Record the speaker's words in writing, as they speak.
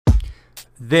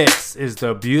This is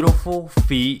the Beautiful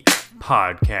Feet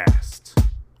Podcast,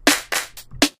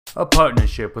 a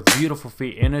partnership with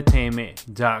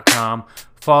BeautifulFeetEntertainment.com.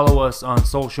 Follow us on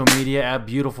social media at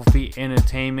Beautiful Feet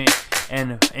Entertainment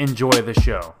and enjoy the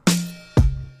show.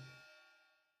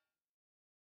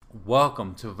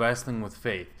 Welcome to Wrestling with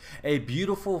Faith, a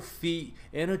Beautiful Feet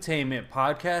Entertainment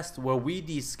podcast where we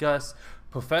discuss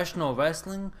professional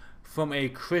wrestling from a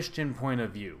Christian point of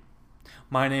view.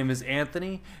 My name is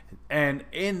Anthony, and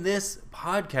in this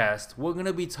podcast, we're going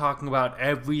to be talking about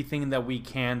everything that we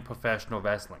can professional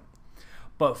wrestling.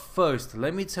 But first,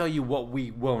 let me tell you what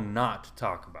we will not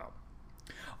talk about.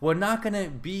 We're not going to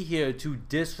be here to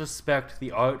disrespect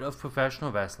the art of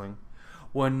professional wrestling.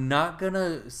 We're not going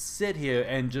to sit here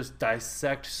and just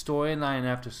dissect storyline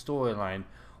after storyline,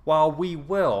 while we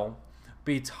will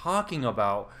be talking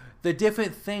about the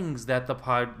different things that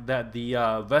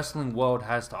the wrestling world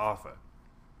has to offer.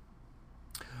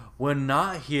 We're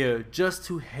not here just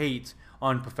to hate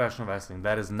on professional wrestling.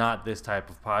 That is not this type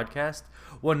of podcast.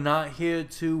 We're not here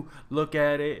to look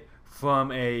at it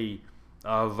from a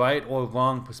right or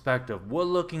wrong perspective. We're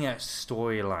looking at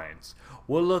storylines.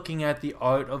 We're looking at the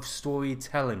art of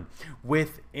storytelling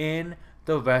within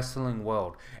the wrestling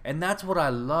world. And that's what I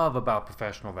love about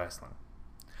professional wrestling.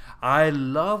 I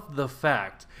love the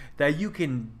fact that you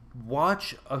can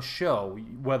watch a show,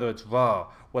 whether it's Raw,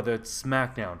 whether it's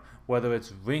SmackDown, whether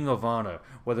it's Ring of Honor,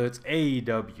 whether it's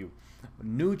AEW,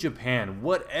 New Japan,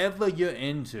 whatever you're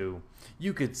into,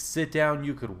 you could sit down,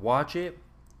 you could watch it,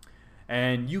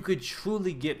 and you could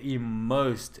truly get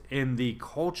immersed in the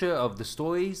culture of the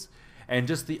stories and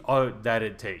just the art that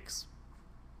it takes.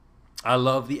 I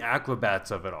love the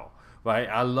acrobats of it all, right?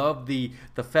 I love the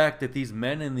fact that these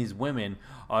men and these women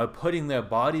are putting their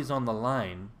bodies on the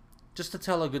line just to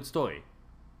tell a good story.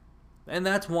 And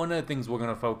that's one of the things we're going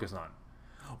to focus on.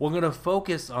 We're going to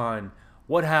focus on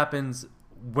what happens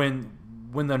when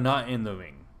they're not in the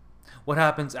ring. What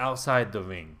happens outside the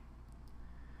ring.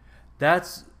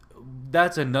 That's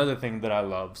another thing that I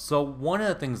love. So one of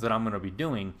the things that I'm going to be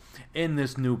doing in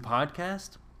this new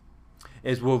podcast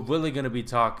is we're really going to be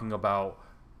talking about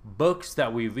books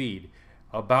that we read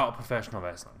about professional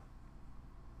wrestling.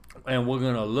 And we're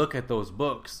going to look at those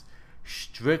books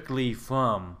strictly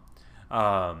from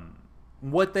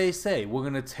what they say. We're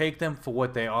going to take them for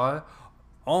what they are,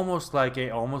 almost like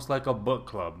a book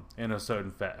club in a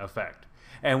certain effect.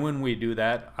 And when we do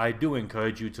that, I do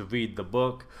encourage you to read the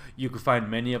book. You can find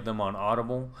many of them on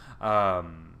Audible,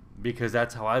 because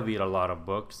that's how I read a lot of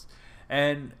books.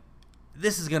 And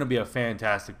this is going to be a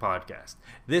fantastic podcast.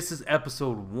 This is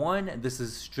episode 1. This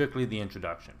is strictly the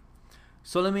introduction.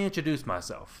 So let me introduce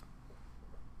myself.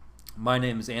 My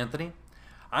name is Anthony.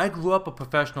 I grew up a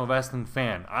professional wrestling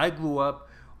fan. I grew up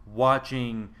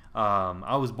watching,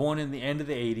 I was born in the end of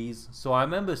the 80s, so I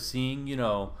remember seeing,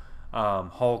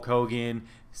 Hulk Hogan,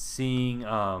 seeing,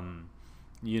 Shawn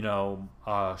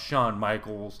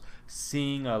Michaels,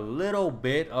 seeing a little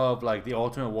bit of like the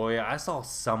Ultimate Warrior. I saw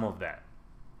some of that.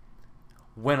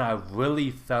 When I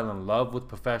really fell in love with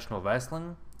professional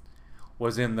wrestling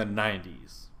was in the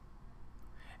 90s.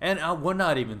 And we're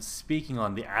not even speaking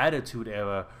on the Attitude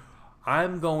Era.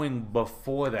 I'm going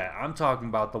before that. I'm talking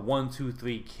about the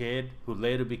 1-2-3 Kid who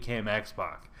later became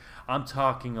X-Pac. I'm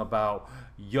talking about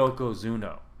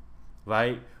Yokozuna,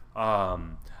 right?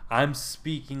 I'm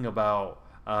speaking about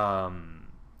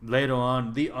later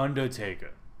on The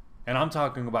Undertaker. And I'm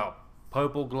talking about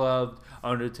purple gloved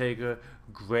Undertaker,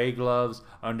 gray gloves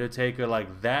Undertaker,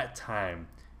 like that time.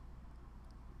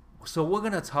 So we're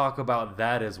going to talk about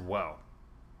that as well.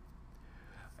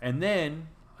 And then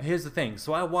here's the thing.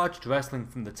 So I watched wrestling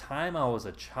from the time I was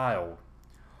a child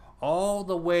all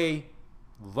the way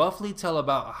roughly till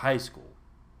about high school.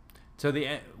 To the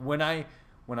end, when I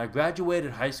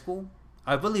graduated high school,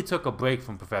 I really took a break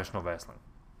from professional wrestling.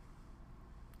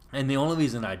 And the only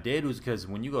reason I did was because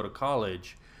when you go to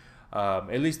college,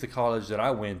 at least the college that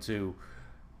I went to,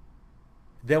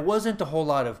 there wasn't a whole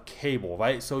lot of cable,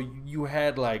 right? So you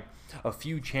had like a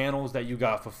few channels that you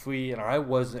got for free, and I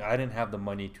didn't have the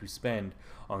money to spend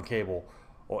on cable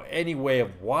or any way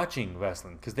of watching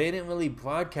wrestling because they didn't really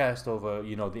broadcast over,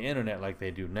 the internet like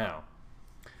they do now.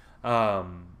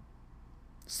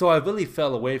 So I really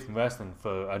fell away from wrestling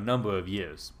for a number of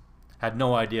years. Had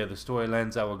no idea the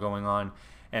storylines that were going on,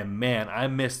 and man, I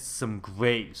missed some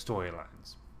great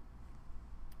storylines.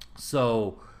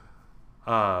 So,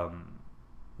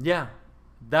 yeah.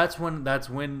 That's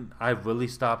when I really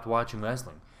stopped watching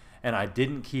wrestling, and I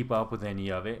didn't keep up with any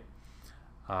of it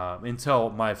until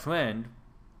my friend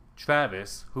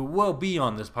Travis, who will be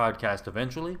on this podcast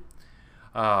eventually,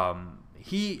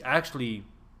 he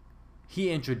he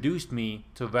introduced me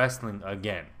to wrestling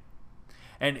again.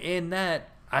 And in that,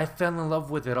 I fell in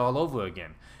love with it all over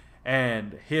again.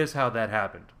 And here's how that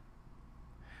happened.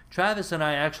 Travis and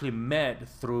I actually met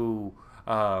through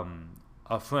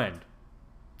a friend.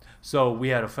 So we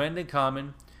had a friend in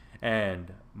common,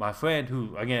 and my friend,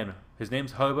 who, again, his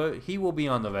name's Herbert, he will be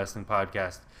on the wrestling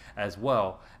podcast as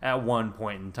well at one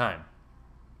point in time.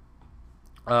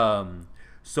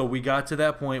 So we got to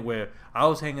that point where I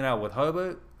was hanging out with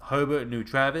Herbert. Herbert knew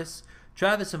Travis.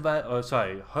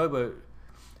 Herbert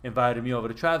invited me over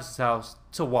to Travis's house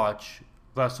to watch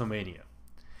WrestleMania.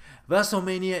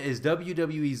 WrestleMania is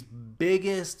WWE's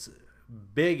biggest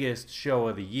show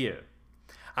of the year.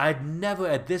 I'd never,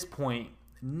 at this point,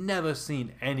 never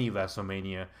seen any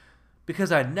WrestleMania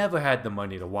because I never had the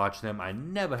money to watch them. I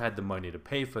never had the money to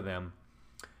pay for them.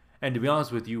 And to be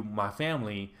honest with you, my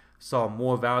family saw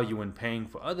more value in paying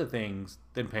for other things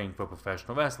than paying for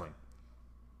professional wrestling.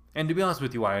 And to be honest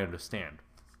with you, I understand.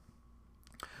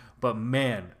 But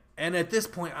man, and at this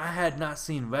point, I had not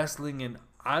seen wrestling in,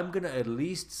 I'm going to at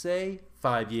least say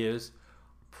 5 years,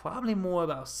 probably more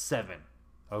about 7,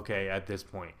 okay, at this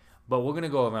point. But we're going to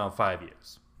go around 5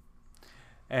 years.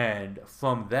 And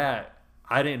from that,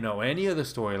 I didn't know any of the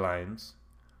storylines.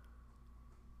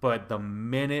 But the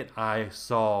minute I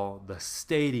saw the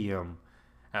stadium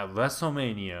at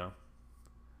WrestleMania,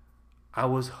 I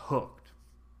was hooked.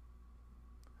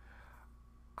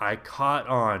 I caught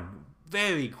on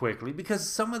very quickly because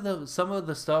some of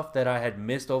the stuff that I had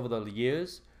missed over the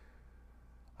years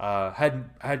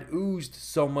had oozed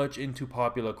so much into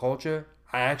popular culture.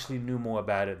 I actually knew more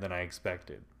about it than I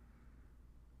expected.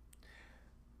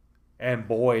 And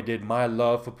boy, did my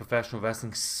love for professional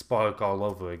wrestling spark all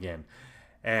over again.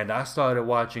 And I started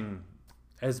watching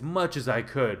as much as I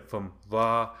could, from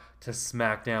Raw to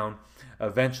SmackDown.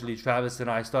 Eventually, Travis and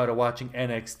I started watching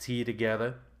NXT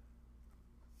together.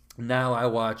 Now I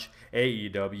watch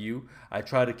AEW. I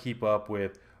try to keep up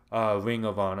with Ring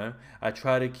of Honor. I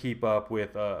try to keep up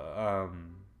with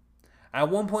at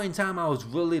one point in time, I was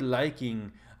really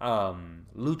liking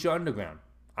Lucha Underground.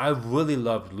 I really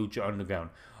loved Lucha Underground.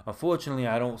 Unfortunately,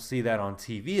 I don't see that on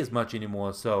TV as much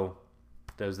anymore, so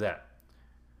there's that.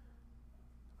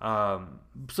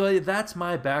 So that's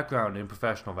my background in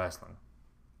professional wrestling.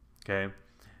 Okay?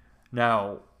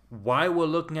 Now, why we're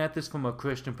looking at this from a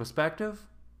Christian perspective?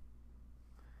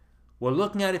 We're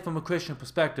looking at it from a Christian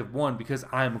perspective, one, because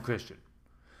I'm a Christian.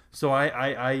 So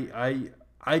I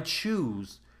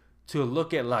choose to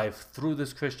look at life through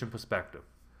this Christian perspective.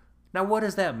 Now, what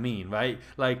does that mean, right?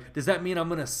 Like, does that mean I'm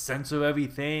gonna censor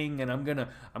everything and I'm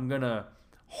gonna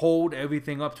hold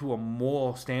everything up to a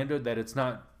moral standard that it's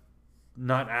not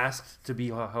asked to be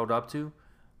held up to?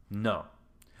 No.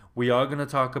 We are gonna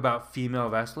talk about female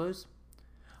wrestlers.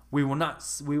 We will not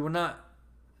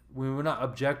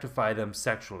objectify them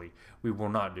sexually. We will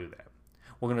not do that.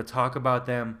 We're gonna talk about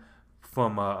them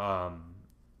from a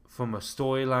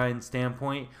storyline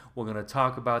standpoint. We're going to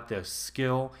talk about their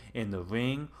skill in the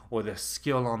ring or their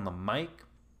skill on the mic.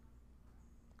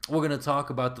 We're going to talk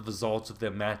about the results of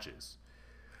their matches.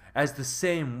 As the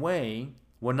same way,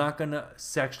 we're not going to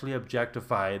sexually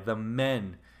objectify the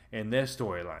men in their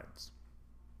storylines.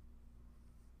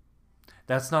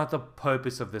 That's not the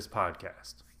purpose of this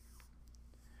podcast.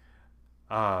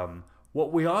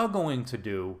 What we are going to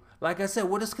do, like I said,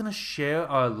 we're just going to share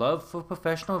our love for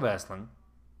professional wrestling.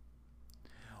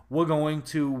 We're going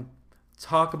to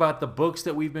talk about the books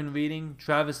that we've been reading.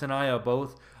 Travis and I are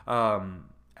both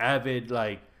avid,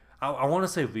 I want to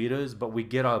say readers, but we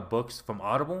get our books from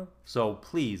Audible. So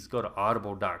please go to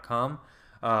audible.com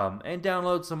and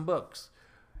download some books.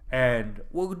 And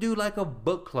we'll do like a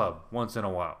book club once in a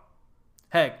while.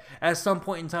 Heck, at some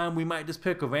point in time, we might just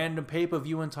pick a random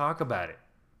pay-per-view and talk about it.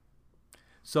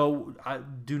 So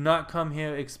do not come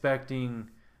here expecting,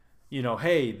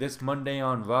 hey, this Monday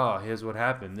on Raw, here's what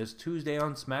happened. This Tuesday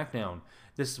on SmackDown,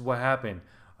 this is what happened.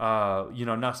 Not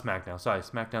SmackDown. Sorry,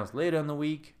 SmackDown's later in the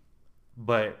week.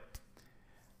 But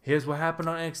here's what happened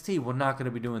on NXT. We're not going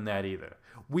to be doing that either.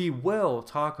 We will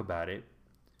talk about it.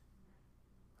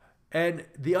 And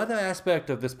the other aspect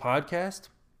of this podcast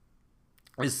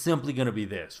is simply going to be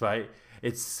this, right?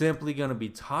 It's simply going to be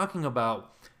talking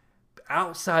about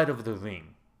outside of the ring.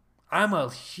 I'm a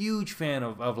huge fan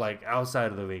of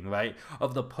outside of the ring, right?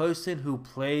 Of the person who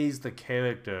plays the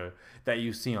character that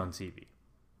you see on TV.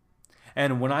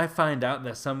 And when I find out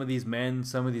that some of these men,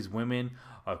 some of these women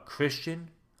are Christian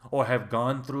or have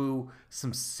gone through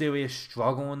some serious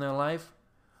struggle in their life,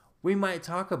 we might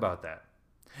talk about that.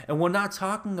 And we're not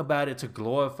talking about it to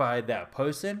glorify that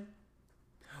person.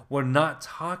 We're not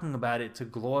talking about it to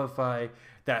glorify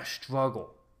that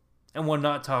struggle. And we're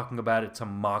not talking about it to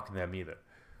mock them either.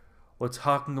 We're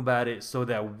talking about it so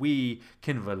that we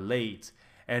can relate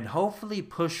and hopefully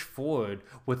push forward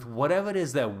with whatever it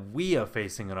is that we are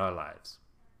facing in our lives.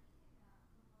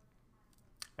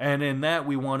 And in that,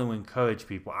 we want to encourage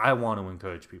people. I want to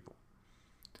encourage people.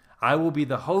 I will be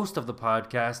the host of the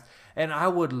podcast, and I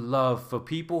would love for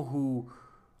people who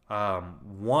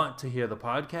want to hear the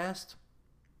podcast,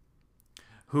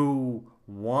 who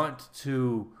want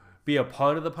to be a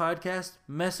part of the podcast,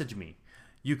 message me.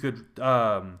 You could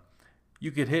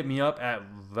hit me up at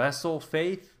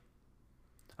WrestleFaith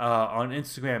on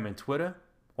Instagram and Twitter,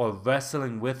 or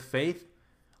Wrestling with Faith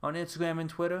on Instagram and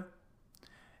Twitter.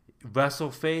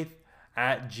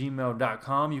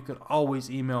 WrestleFaith@gmail.com. You can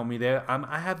always email me there.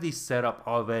 I have these set up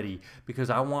already because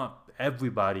I want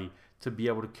everybody to be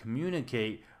able to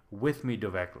communicate with me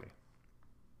directly.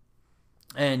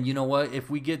 And you know what?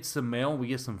 If we get some mail, we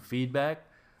get some feedback,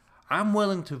 I'm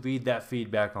willing to read that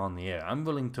feedback on the air. I'm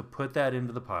willing to put that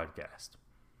into the podcast.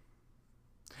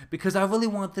 Because I really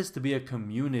want this to be a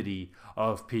community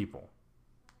of people.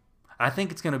 I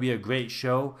think it's going to be a great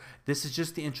show. This is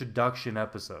just the introduction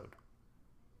episode.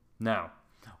 Now,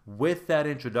 with that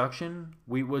introduction,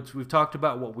 we've talked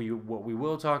about what we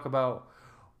will talk about.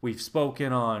 We've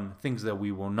spoken on things that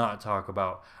we will not talk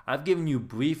about. I've given you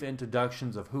brief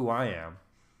introductions of who I am.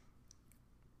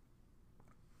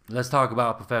 Let's talk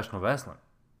about professional wrestling.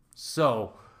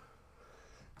 So,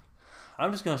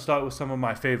 I'm just going to start with some of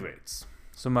my favorites.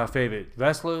 Some of my favorite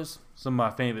wrestlers, some of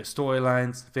my favorite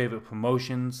storylines, favorite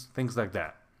promotions, things like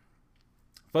that.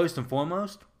 First and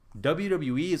foremost,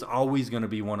 WWE is always going to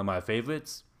be one of my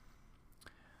favorites.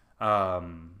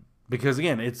 Because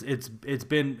again, it's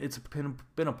been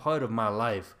a part of my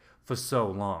life for so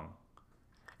long.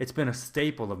 It's been a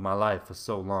staple of my life for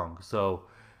so long. So,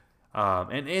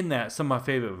 and in that, some of my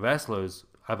favorite wrestlers,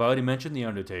 I've already mentioned The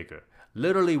Undertaker.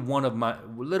 Literally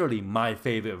my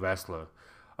favorite wrestler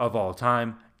of all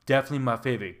time. Definitely my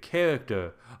favorite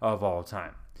character of all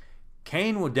time.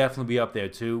 Kane will definitely be up there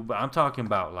too, but I'm talking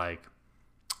about like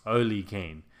early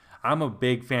Kane. I'm a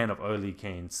big fan of early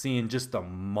Kane. Seeing just a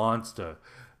monster.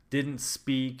 Didn't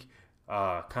speak,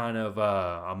 kind of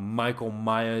a Michael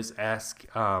Myers-esque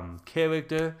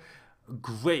character.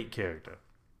 Great character.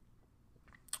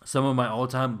 Some of my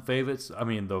all-time favorites,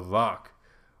 The Rock.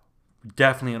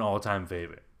 Definitely an all-time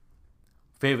favorite.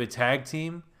 Favorite tag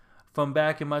team from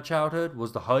back in my childhood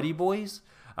was the Hardy Boys.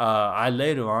 I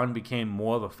later on became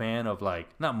more of a fan of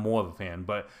not more of a fan,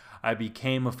 but I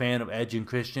became a fan of Edge and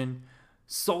Christian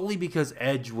solely because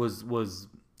Edge was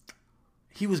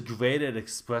great at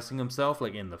expressing himself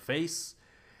in the face.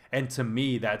 And to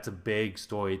me, that's a big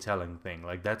storytelling thing.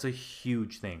 That's a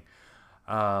huge thing.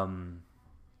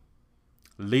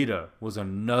 Lita was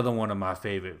another one of my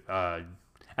favorite.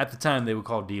 At the time, they were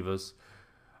called divas.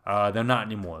 They're not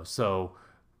anymore. So,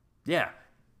 yeah.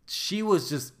 She was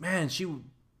just, man,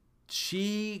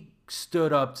 she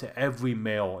stood up to every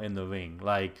male in the ring.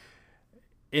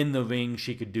 In the ring,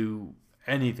 she could do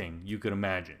anything you could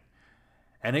imagine.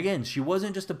 And again, she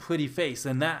wasn't just a pretty face,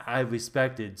 and that I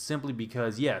respected simply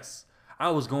because, yes, I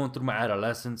was going through my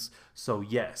adolescence, so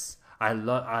yes,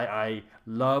 I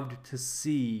loved to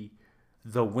see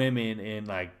the women in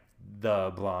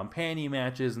the bra and panty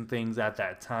matches and things at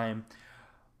that time.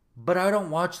 But I don't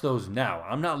watch those now.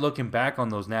 I'm not looking back on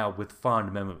those now with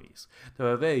fond memories. There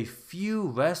are very few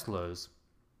wrestlers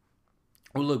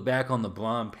who look back on the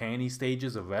bra and panty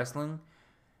stages of wrestling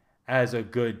as a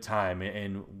good time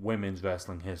in women's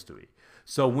wrestling history.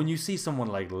 So when you see someone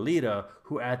like Lita,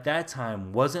 who at that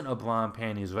time wasn't a bra and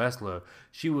panties wrestler,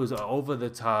 she was an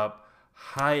over-the-top,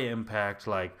 high-impact,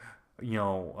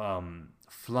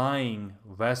 flying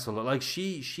wrestler.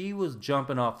 She was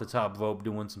jumping off the top rope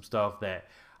doing some stuff that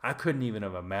I couldn't even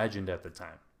have imagined at the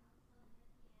time.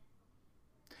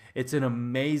 It's an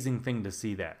amazing thing to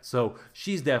see that. So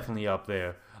she's definitely up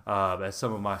there as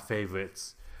some of my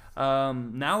favorites.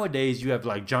 Nowadays, you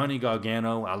have Johnny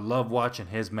Gargano. I love watching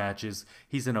his matches.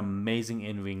 He's an amazing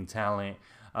in-ring talent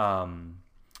from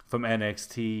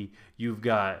NXT. You've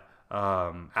got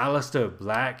Aleister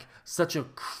Black, such a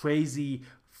crazy,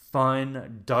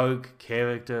 fun, dark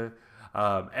character.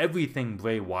 Everything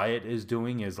Bray Wyatt is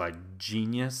doing is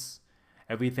genius.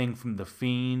 Everything from The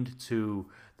Fiend to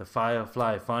the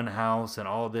Firefly Funhouse and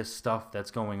all this stuff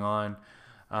that's going on.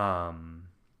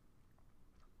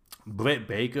 Britt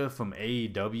Baker from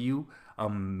AEW,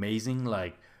 amazing.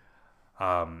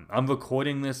 I'm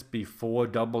recording this before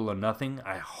Double or Nothing.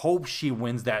 I hope she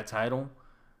wins that title.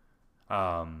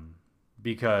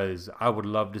 Because I would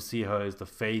love to see her as the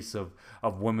face of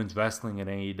women's wrestling at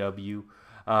AEW.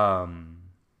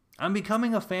 I'm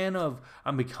becoming a fan of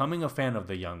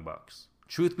the Young Bucks.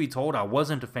 Truth be told, I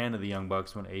wasn't a fan of the Young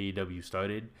Bucks when AEW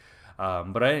started,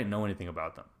 but I didn't know anything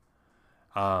about them.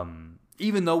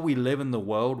 Even though we live in the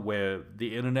world where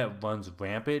the internet runs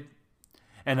rampant,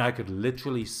 and I could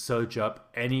literally search up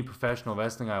any professional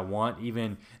wrestling I want,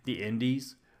 even the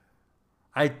indies,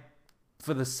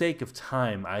 for the sake of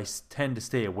time, I tend to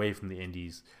stay away from the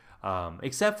indies.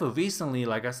 Except for recently,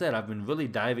 like I said, I've been really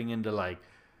diving into like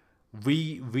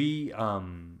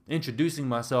introducing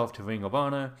myself to Ring of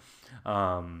Honor,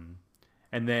 and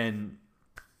then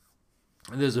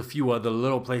there's a few other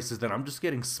little places that I'm just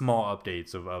getting small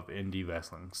updates of indie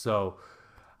wrestling. So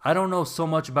I don't know so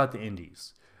much about the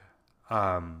indies.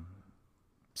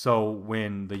 So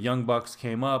when the Young Bucks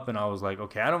came up and I was like,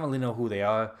 okay, I don't really know who they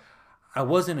are. I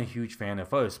wasn't a huge fan at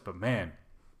first, but man,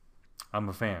 I'm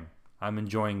a fan. I'm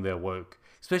enjoying their work,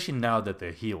 especially now that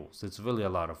they're heels. It's really a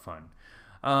lot of fun.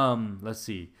 Let's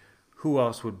see. Who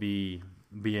else would be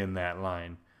in that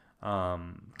line?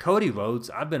 Cody Rhodes.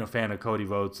 I've been a fan of Cody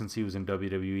Rhodes since he was in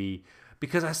WWE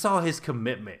because I saw his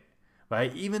commitment,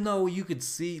 right? Even though you could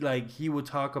see like he would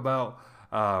talk about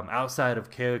outside of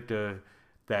character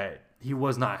that he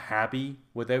was not happy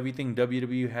with everything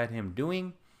WWE had him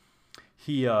doing.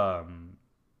 He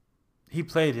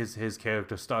played his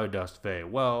character Stardust very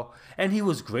well, and he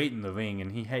was great in the ring,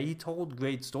 and he told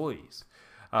great stories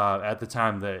at the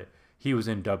time that he was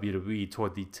in WWE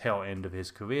toward the tail end of his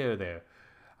career there.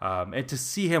 And to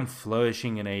see him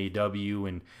flourishing in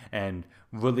AEW and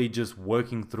really just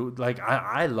working through, like,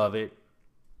 I love it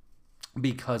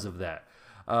because of that.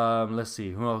 Let's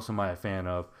see, who else am I a fan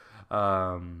of?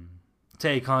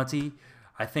 Tay Conti.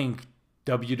 I think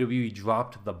WWE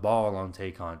dropped the ball on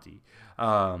Tay Conti.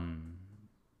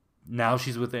 Now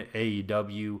she's with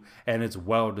AEW, and it's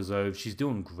well-deserved. She's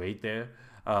doing great there.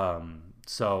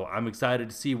 So I'm excited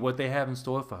to see what they have in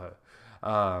store for her.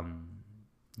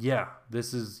 Yeah,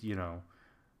 this is,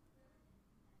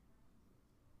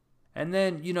 and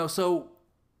then, so,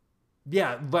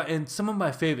 yeah, and some of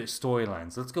my favorite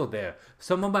storylines. Let's go there.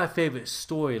 Some of my favorite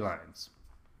storylines.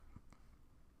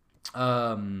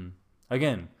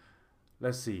 Again,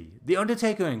 let's see. The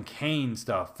Undertaker and Kane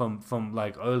stuff from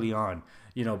like early on,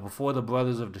 before the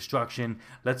Brothers of Destruction.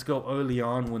 Let's go early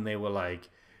on when they were like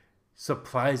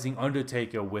surprising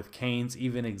Undertaker with Kane's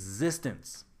even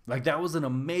existence. Like, that was an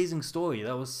amazing story.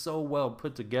 That was so well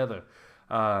put together.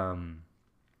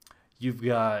 You've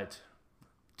got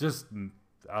just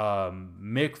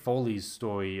Mick Foley's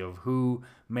story of who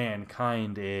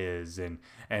Mankind is, and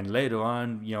later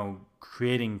on,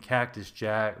 creating Cactus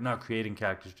Jack, not creating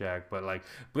Cactus Jack, but like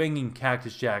bringing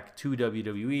Cactus Jack to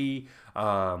WWE,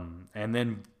 and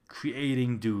then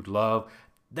creating Dude Love.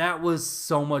 That was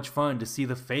so much fun to see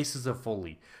the faces of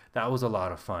Foley. That was a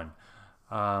lot of fun.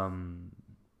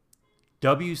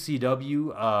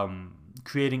 WCW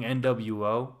creating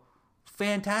NWO,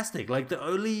 fantastic. Like the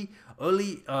early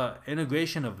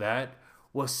integration of that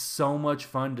was so much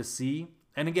fun to see.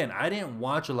 And again, I didn't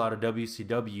watch a lot of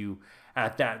WCW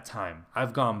at that time.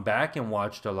 I've gone back and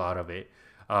watched a lot of it,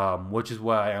 which is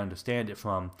where I understand it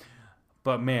from.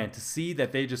 But man, to see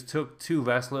that they just took two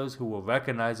wrestlers who were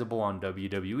recognizable on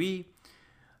WWE,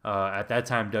 at that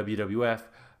time WWF,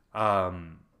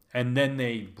 and then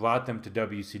they brought them to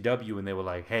WCW, and they were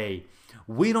like, hey,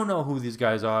 we don't know who these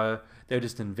guys are. They're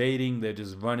just invading. They're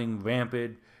just running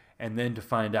rampant. And then to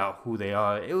find out who they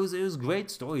are, it was great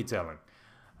storytelling.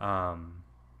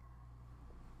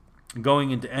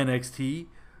 Going into NXT,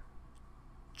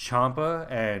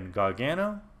 Ciampa and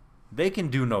Gargano, they can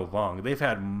do no wrong. They've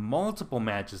had multiple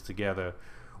matches together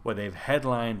where they've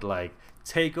headlined like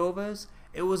takeovers.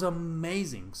 It was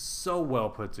amazing. So well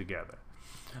put together.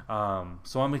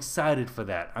 So I'm excited for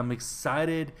that. I'm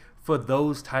excited for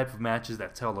those type of matches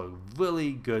that tell a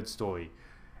really good story.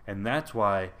 And that's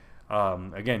why,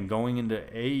 again, going into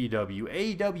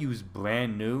AEW is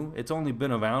brand new. It's only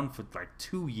been around for like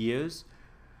 2 years.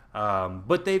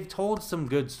 But they've told some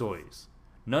good stories.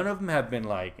 None of them have been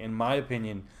like, in my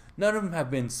opinion, none of them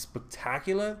have been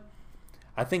spectacular.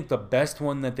 I think the best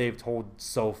one that they've told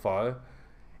so far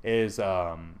is,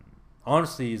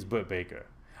 honestly, is Britt Baker.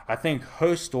 I think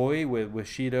her story with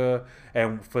Shida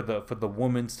and for the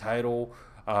women's title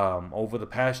over the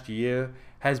past year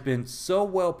has been so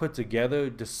well put together,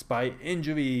 despite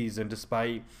injuries and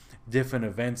despite different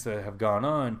events that have gone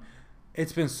on.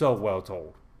 It's been so well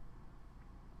told.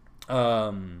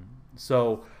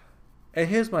 So, and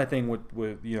here's my thing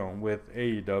with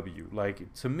AEW.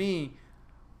 Like, to me,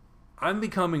 I'm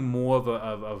becoming more of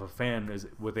a fan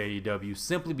with AEW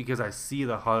simply because I see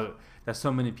the heart that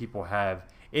so many people have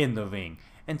in the ring.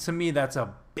 And to me, that's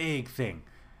a big thing.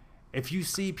 if you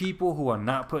see people who are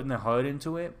not putting their heart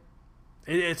into it,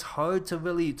 it's hard to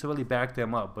really back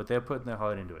them up, but they're putting their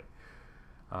heart into it.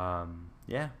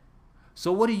 Yeah.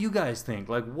 So what do you guys think?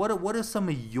 Like, what are some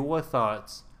of your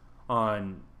thoughts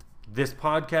on this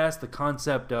podcast, the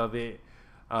concept of it?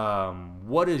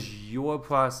 What is your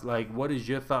process? Like, what is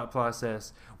your thought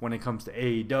process when it comes to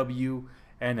AEW,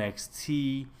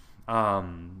 NXT,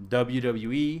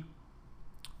 WWE?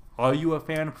 Are you a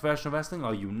fan of professional wrestling?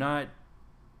 Are you not?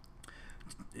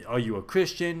 Are you a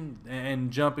Christian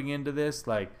and jumping into this?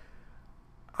 Like,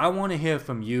 I want to hear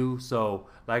from you. So,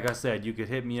 like I said, you could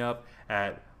hit me up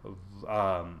at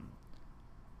on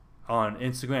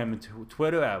Instagram and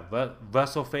Twitter at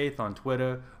WrestleFaith on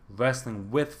Twitter,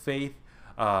 Wrestling with Faith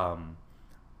on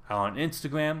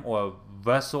Instagram, or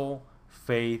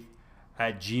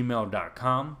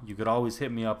WrestleFaith@gmail.com. You could always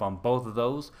hit me up on both of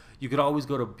those. You could always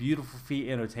go to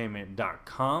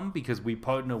BeautifulFeetEntertainment.com because we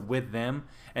partner with them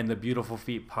and the Beautiful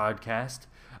Feet podcast,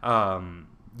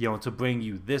 to bring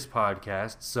you this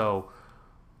podcast. So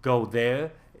go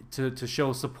there to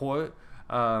show support.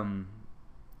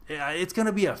 It's going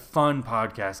to be a fun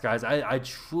podcast, guys. I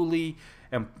truly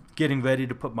am getting ready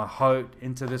to put my heart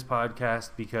into this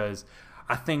podcast because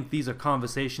I think these are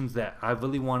conversations that I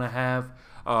really want to have,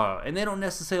 and they don't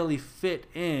necessarily fit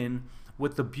in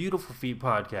with the Beautiful Feet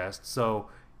podcast. So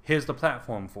here's the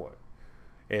platform for it.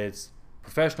 It's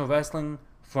professional wrestling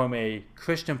from a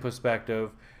Christian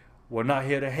perspective. We're not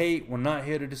here to hate. We're not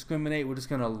here to discriminate. We're just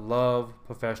going to love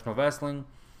professional wrestling,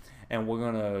 and we're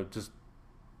going to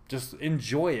just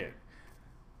enjoy it.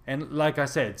 And like I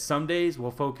said, some days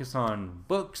we'll focus on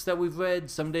books that we've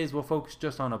read. Some days we'll focus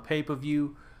just on a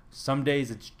pay-per-view. Some days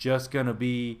it's just going to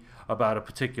be about a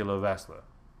particular wrestler.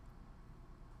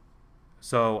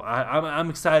 So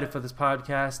I'm excited for this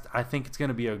podcast. I think it's going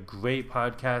to be a great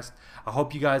podcast. I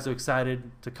hope you guys are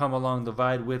excited to come along the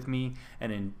ride with me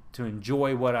and to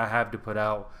enjoy what I have to put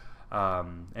out.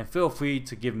 And feel free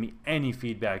to give me any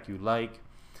feedback you like.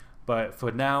 But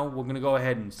for now, we're going to go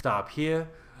ahead and stop here.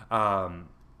 And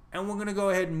we're going to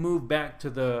go ahead and move back to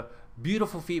the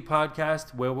Beautiful Feet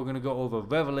podcast, where we're going to go over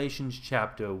Revelations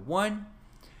chapter 1.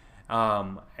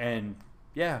 And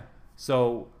yeah,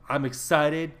 so I'm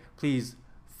excited. Please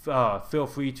feel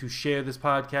free to share this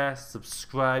podcast,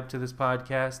 subscribe to this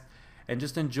podcast, and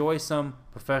just enjoy some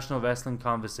professional wrestling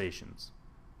conversations.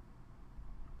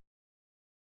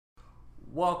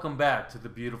 Welcome back to the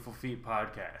Beautiful Feet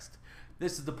podcast.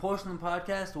 This is the portion of the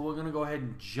podcast where we're going to go ahead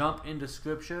and jump into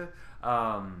scripture.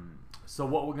 So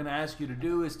what we're going to ask you to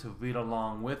do is to read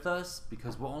along with us,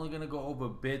 because we're only going to go over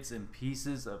bits and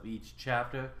pieces of each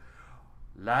chapter.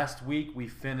 Last week we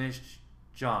finished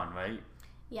John, right?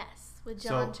 Yes, with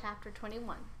John chapter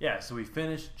 21. Yeah, so we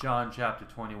finished John chapter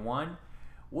 21.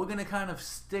 We're going to kind of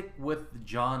stick with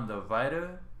John the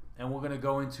writer, and we're going to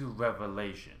go into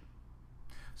Revelation.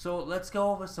 So let's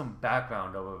go over some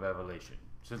background over Revelation.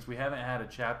 Since we haven't had a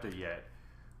chapter yet,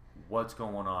 what's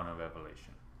going on in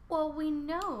Revelation? Well, we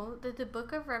know that the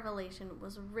book of Revelation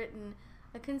was written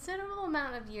a considerable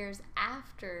amount of years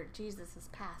after Jesus has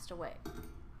passed away.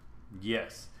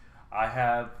 Yes.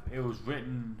 It was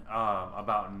written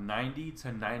about 90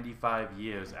 to 95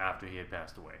 years after he had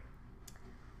passed away.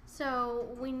 So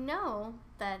we know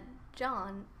that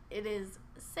John, it is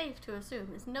safe to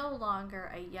assume, is no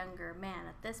longer a younger man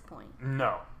at this point.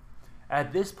 No.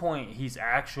 At this point, he's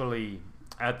actually,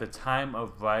 at the time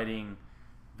of writing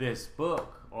this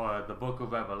book, or the book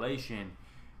of Revelation,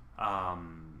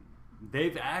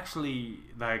 they've actually,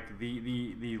 like,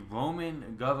 the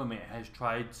Roman government has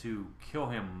tried to kill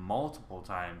him multiple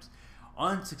times,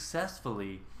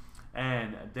 unsuccessfully,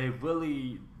 and they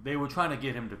were trying to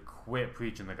get him to quit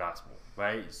preaching the gospel,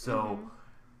 right? So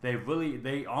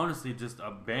they honestly just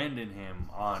abandoned him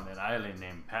on an island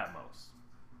named Patmos.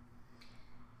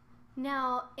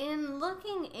 Now, in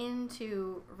looking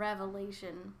into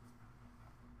Revelation,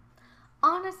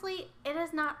 honestly, it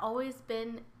has not always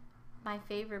been my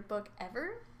favorite book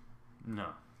ever. No.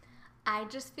 I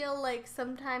just feel like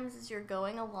sometimes as you're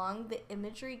going along, the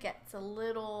imagery gets a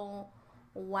little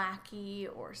wacky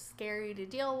or scary to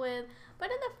deal with. But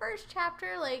in the first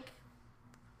chapter,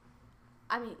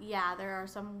 there are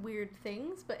some weird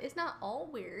things, but it's not all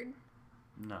weird.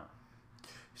 No.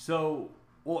 So,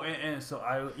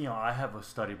 I have a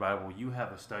study Bible. You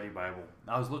have a study Bible.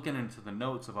 I was looking into the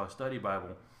notes of our study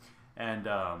Bible, and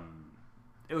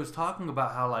it was talking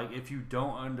about how, like, if you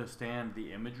don't understand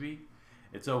the imagery,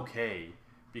 it's okay,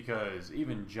 because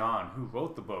even John, who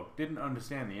wrote the book, didn't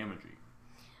understand the imagery.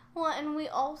 Well, and we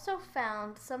also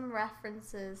found some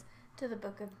references to the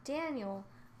book of Daniel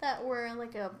that were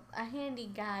like a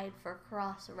handy guide for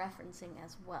cross-referencing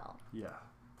as well. Yeah.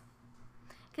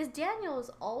 Because Daniel is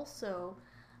also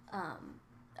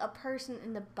a person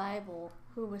in the Bible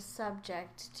who was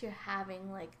subject to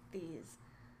having like these,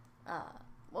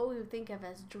 what we would think of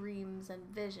as dreams and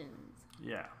visions.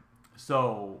 Yeah.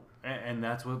 So, and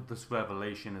that's what this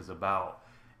revelation is about.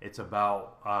 It's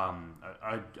about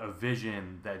a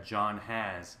vision that John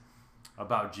has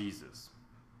about Jesus.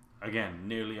 Again,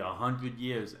 nearly 100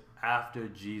 years after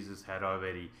Jesus had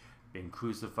already been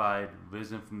crucified,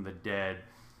 risen from the dead,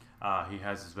 he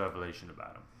has this revelation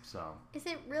about him. So, is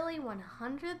it really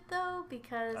 100 though?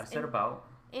 Because I said about.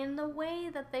 In the way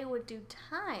that they would do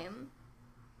time,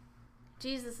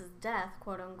 Jesus' death,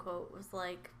 quote unquote, was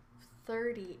like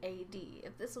 30 AD.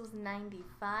 If this was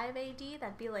 95 AD,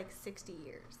 that'd be like 60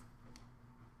 years.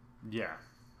 Yeah.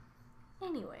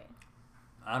 Anyway.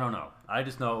 I don't know. I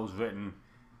just know it was written.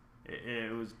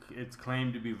 It's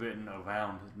claimed to be written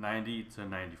around 90 to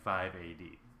 95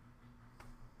 AD.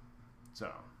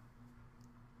 So,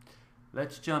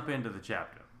 let's jump into the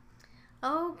chapter.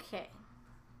 Okay.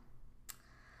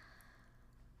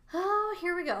 Oh,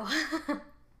 here we go.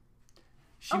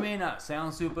 She may not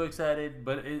sound super excited,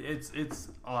 but it's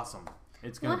awesome.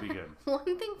 It's gonna be good. One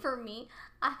thing for me,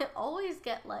 I always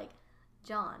get like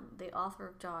John, the author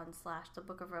of John / the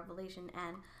Book of Revelation,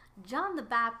 and John the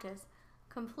Baptist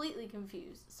completely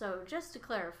confused. So just to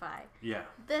clarify, yeah,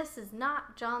 this is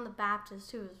not John the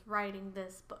Baptist who is writing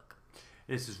this book.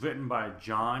 This is written by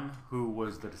John, who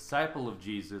was the disciple of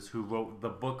Jesus, who wrote the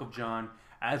Book of John,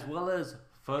 as well as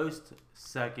 1st,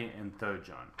 2nd, and 3rd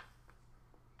John.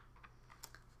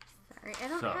 Sorry, I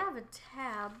don't have a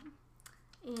tab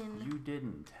in... You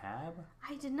didn't tab?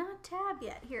 I did not tab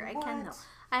yet. Here, What? I can though.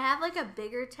 I have like a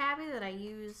bigger tabby that I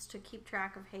use to keep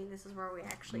track of, hey, this is where we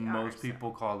actually are. Most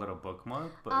people call it a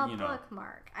bookmark, but a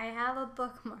bookmark. I have a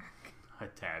bookmark. A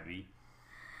tabby.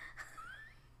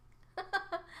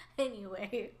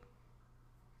 Anyway.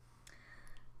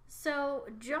 So,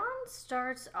 John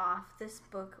starts off this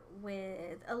book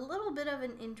with a little bit of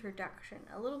an introduction,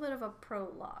 a little bit of a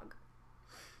prologue.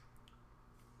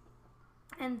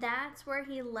 And that's where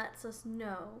he lets us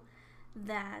know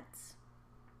that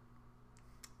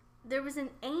there was an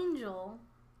angel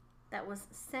that was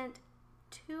sent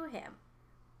to him.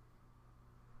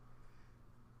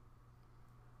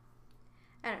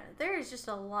 I don't know. There is just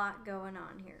a lot going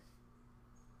on here.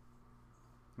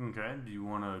 Okay, do you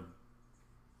want to...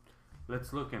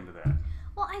 Let's look into that.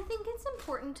 Well, I think it's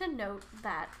important to note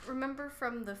that, remember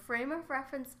from the frame of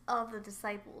reference of the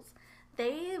disciples,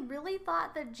 they really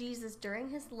thought that Jesus during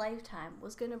his lifetime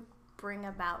was going to bring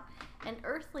about an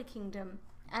earthly kingdom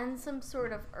and some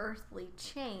sort of earthly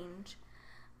change.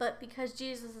 But because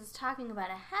Jesus is talking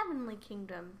about a heavenly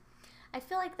kingdom, I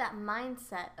feel like that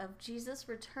mindset of Jesus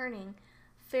returning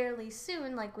fairly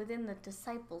soon, like within the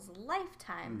disciples'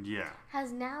 lifetime,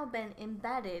 has now been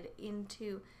embedded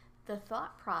into the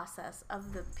thought process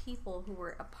of the people who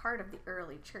were a part of the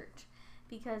early church.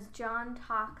 Because John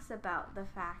talks about the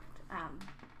fact,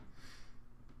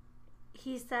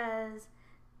 he says,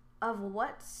 of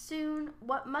what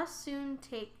must soon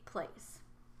take place.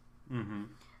 Mm-hmm.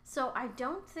 So I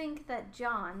don't think that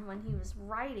John, when he was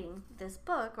writing this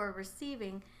book or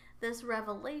receiving this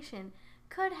revelation,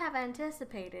 could have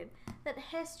anticipated that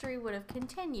history would have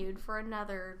continued for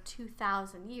another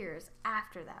 2,000 years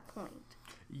after that point.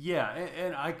 Yeah,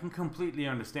 and I can completely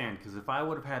understand, because if I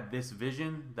would have had this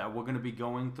vision that we're going to be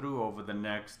going through over the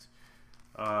next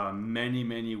many,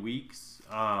 many weeks,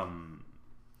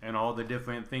 and all the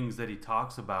different things that he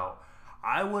talks about,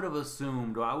 I would have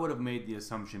assumed, or I would have made the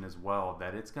assumption as well,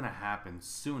 that it's going to happen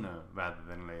sooner rather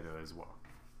than later as well.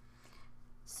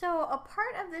 So a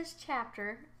part of this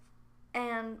chapter,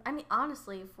 and I mean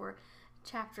honestly for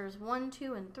chapters 1,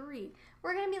 2, and 3,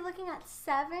 we're going to be looking at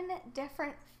 7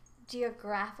 different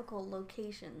geographical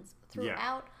locations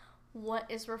throughout what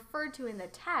is referred to in the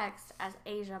text as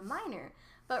Asia Minor,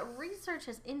 but research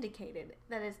has indicated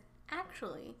that it's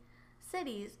actually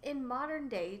cities in modern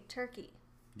day Turkey.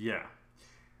 Yeah,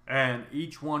 and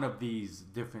each one of these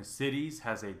different cities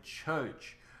has a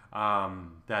church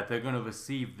that they're going to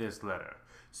receive this letter.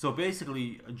 So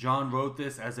basically, John wrote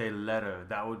this as a letter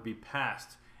that would be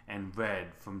passed and read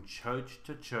from church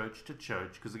to church to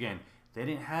church, because again, they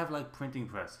didn't have like printing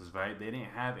presses, right? They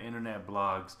didn't have internet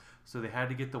blogs, so they had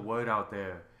to get the word out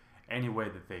there any way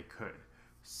that they could.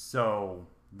 So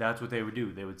that's what they would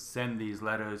do. They would send these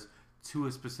letters to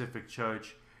a specific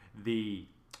church. The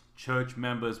church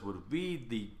members would read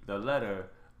the letter,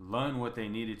 learn what they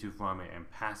needed to from it, and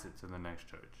pass it to the next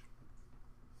church.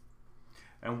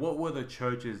 And what were the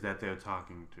churches that they're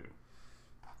talking to?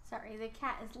 Sorry, the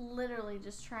cat is literally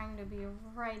just trying to be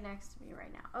right next to me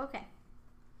right now. Okay.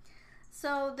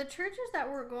 So the churches that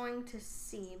we're going to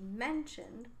see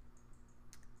mentioned,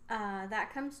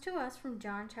 that comes to us from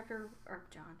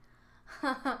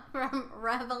from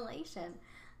Revelation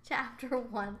chapter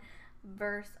 1,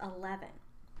 verse 11.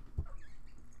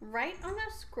 Write on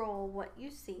a scroll what you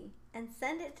see and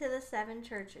send it to the 7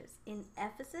 churches in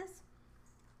Ephesus,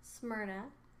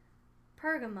 Smyrna,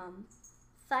 Pergamum,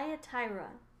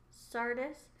 Thyatira,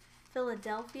 Sardis,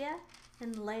 Philadelphia,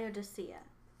 and Laodicea.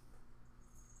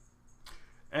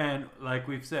 And like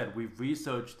we've said, we've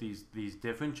researched these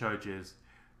different churches.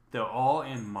 They're all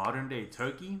in modern day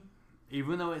Turkey.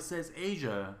 Even though it says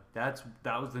Asia, that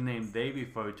was the name they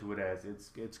referred to it as.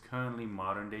 It's currently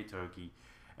modern day Turkey,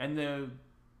 and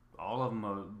all of them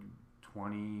are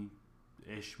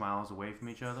 20-ish miles away from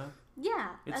each other. Yeah,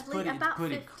 it's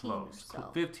pretty close,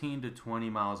 15 to 20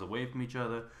 miles away from each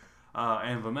other.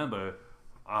 And remember,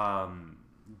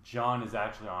 John is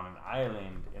actually on an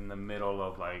island in the middle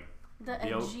of like the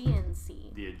Aegean Sea.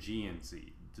 The Aegean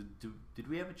Sea. Did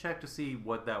we ever check to see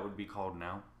what that would be called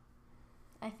now?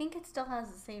 I think it still has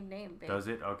the same name, babe. Does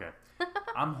it? Okay.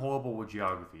 I'm horrible with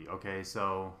geography. Okay,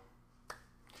 so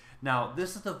now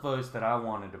this is the verse that I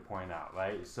wanted to point out,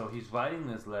 right? So he's writing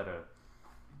this letter,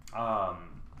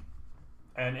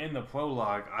 and in the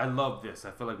prologue, I love this.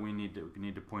 I feel like we need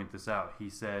to point this out. He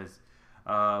says,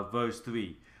 verse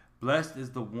 3, "Blessed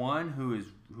is the one who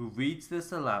reads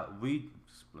this aloud."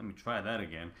 Let me try that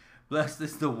again. "Blessed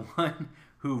is the one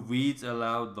who reads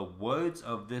aloud the words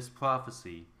of this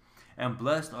prophecy, and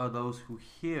blessed are those who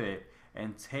hear it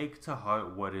and take to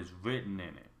heart what is written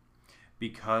in it,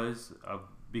 because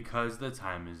the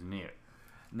time is near."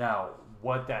 Now,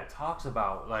 what that talks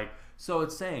about, so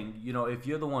it's saying, if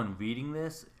you're the one reading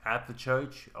this at the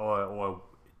church or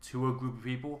to a group of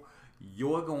people,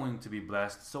 you're going to be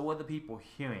blessed. So are the people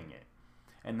hearing it.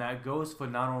 And that goes for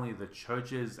not only the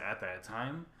churches at that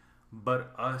time,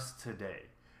 but us today.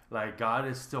 Like, God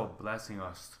is still blessing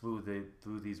us through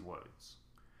these words.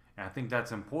 And I think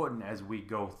that's important as we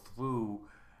go through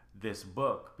this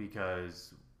book,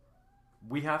 because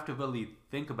we have to really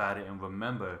think about it and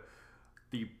remember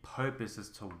the purpose as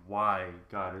to why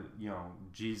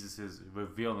Jesus is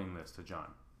revealing this to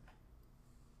John.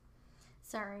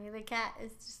 Sorry, the cat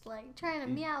is just trying to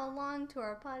meow along to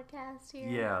our podcast here.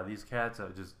 Yeah, these cats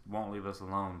just won't leave us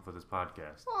alone for this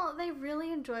podcast. Well, they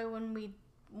really enjoy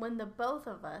when the both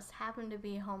of us happen to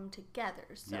be home together.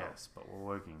 So yes, but we're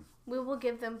working. We will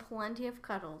give them plenty of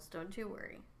cuddles, don't you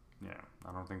worry. Yeah,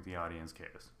 I don't think the audience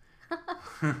cares.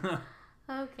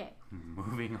 Okay.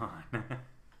 Moving on.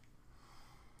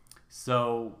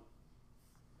 So,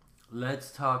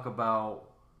 let's talk about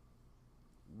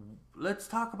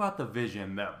the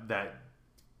vision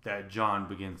that John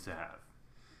begins to have.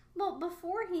 Well,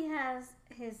 before he has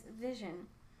his vision,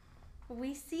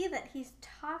 we see that he's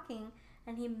talking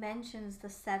and he mentions the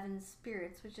 7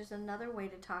 spirits, which is another way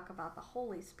to talk about the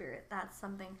Holy Spirit. That's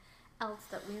something else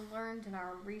that we learned in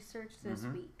our research this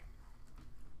week.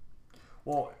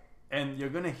 Well, and you're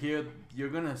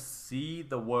gonna see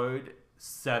the word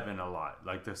 7 a lot,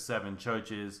 like the 7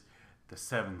 churches, the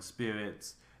 7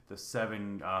 spirits, the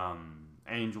 7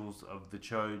 angels of the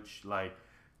church. Like,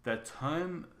 that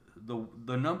term,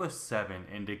 the number 7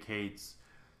 indicates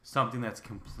something that's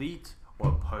complete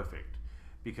or perfect.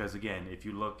 Because again, if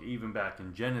you look even back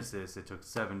in Genesis, it took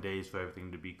 7 days for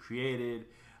everything to be created.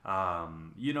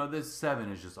 This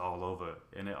 7 is just all over,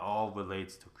 and it all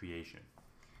relates to creation.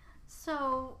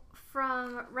 So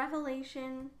from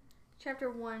Revelation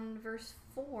chapter 1, verse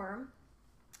 4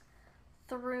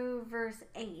 through verse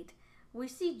 8, we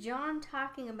see John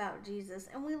talking about Jesus,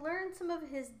 and we learn some of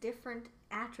his different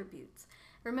attributes.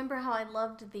 Remember how I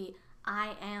loved the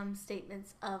I am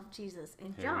statements of Jesus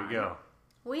in John? Here we go.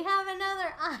 We have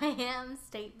another I am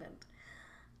statement.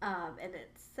 And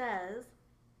it says,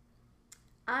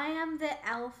 "I am the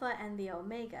Alpha and the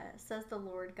Omega, says the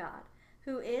Lord God,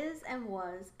 who is and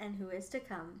was and who is to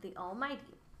come, the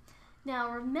Almighty."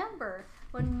 Now remember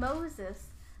when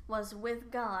Moses was with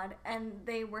God and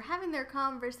they were having their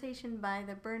conversation by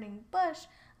the burning bush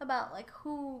about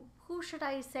who should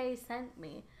I say sent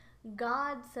me?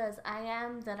 God says, "I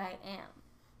am that I am."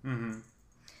 Mm-hmm.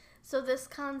 So this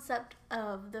concept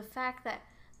of the fact that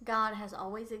God has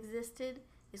always existed,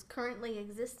 is currently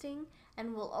existing,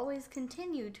 and will always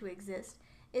continue to exist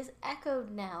is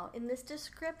echoed now in this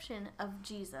description of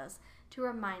Jesus to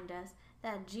remind us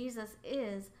that Jesus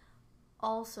is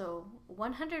also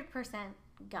 100%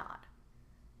 God.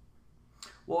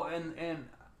 Well, and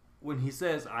when he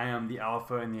says, "I am the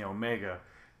Alpha and the Omega,"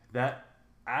 that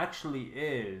actually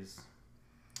is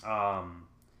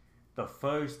the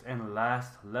first and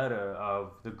last letter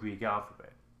of the Greek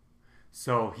alphabet.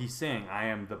 So he's saying, I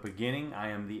am the beginning, I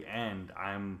am the end,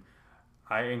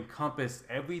 I encompass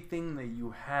everything that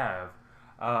you have.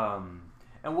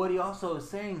 And what he also is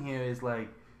saying here is like,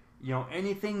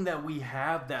 anything that we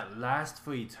have that lasts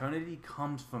for eternity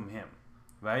comes from him,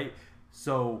 right?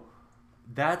 So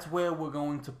that's where we're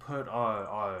going to put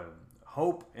our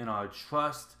hope and our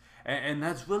trust. And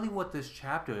that's really what this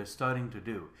chapter is starting to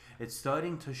do. It's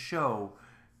starting to show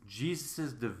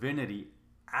Jesus' divinity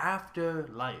after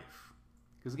life.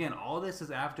 Because again, all this is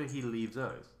after he leaves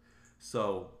Earth.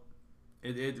 So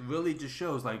it really just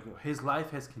shows like his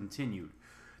life has continued.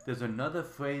 There's another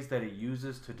phrase that it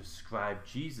uses to describe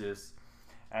Jesus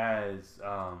as,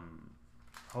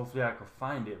 hopefully I can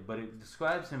find it, but it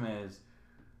describes him as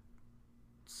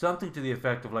something to the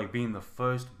effect of like being the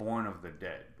firstborn of the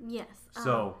dead. Yes.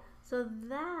 So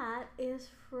that is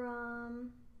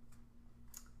from,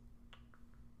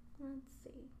 let's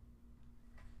see.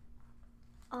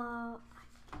 I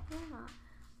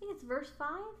think it's verse 5.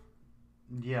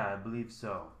 Yeah, I believe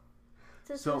so.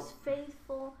 It says,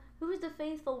 who is the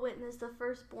faithful witness, the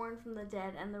firstborn from the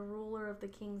dead, and the ruler of the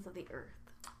kings of the earth?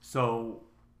 So,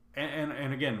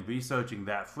 and again, researching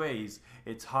that phrase,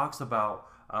 it talks about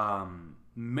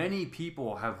many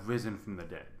people have risen from the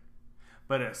dead,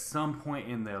 but at some point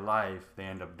in their life, they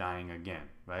end up dying again,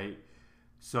 right?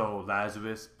 So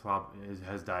Lazarus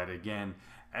has died again.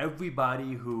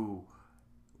 Everybody who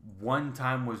one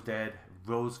time was dead,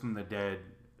 rose from the dead,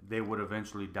 they would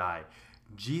eventually die.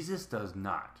 Jesus does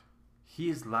not.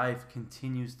 His life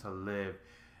continues to live.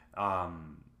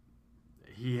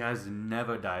 He has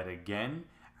never died again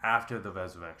after the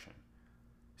resurrection.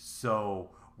 So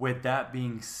with that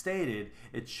being stated,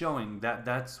 it's showing that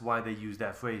that's why they use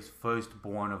that phrase,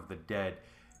 firstborn of the dead.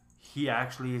 He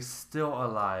actually is still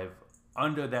alive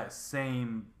under that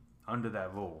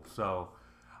rule. So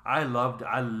I loved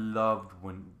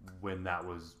when that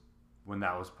was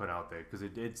put out there, because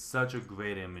it's such a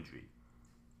great imagery.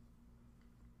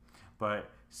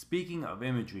 But speaking of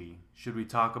imagery, should we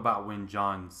talk about when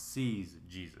John sees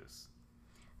Jesus?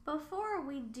 Before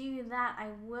we do that, I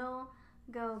will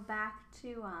go back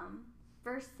to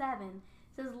verse 7.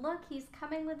 It says, "Look, he's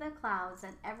coming with the clouds,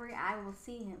 and every eye will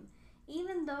see him.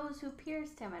 Even those who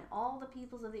pierced him, and all the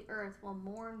peoples of the earth will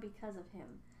mourn because of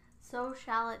him. So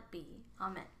shall it be.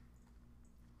 Amen."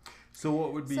 So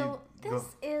what would be... So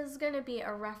this is going to be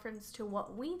a reference to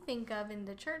what we think of in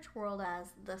the church world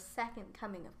as the second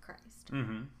coming of Christ.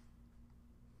 Mm-hmm.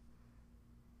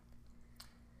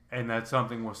 And that's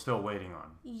something we're still waiting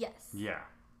on. Yes. Yeah.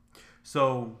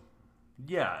 So,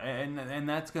 yeah, and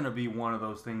that's going to be one of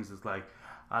those things is like,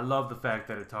 I love the fact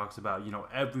that it talks about,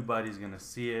 everybody's going to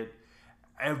see it.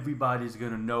 Everybody's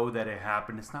going to know that it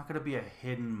happened. It's not going to be a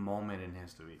hidden moment in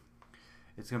history.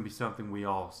 It's going to be something we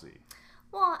all see.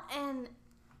 Well, and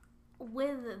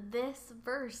with this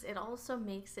verse, it also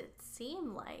makes it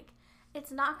seem like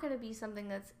it's not going to be something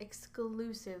that's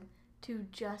exclusive to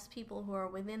just people who are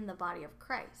within the body of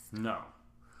Christ. No.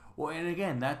 Well, and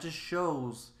again, that just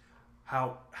shows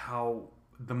how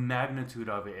the magnitude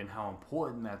of it and how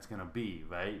important that's going to be,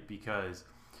 right? Because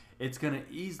it's going to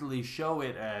easily show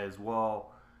it as,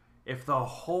 well, if the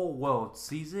whole world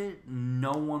sees it,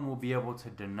 no one will be able to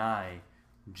deny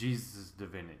Jesus'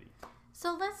 divinity.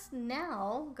 So let's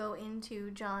now go into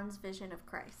John's vision of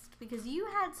Christ, because you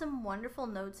had some wonderful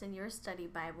notes in your study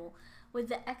Bible with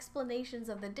the explanations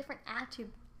of the different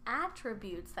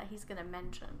attributes that he's going to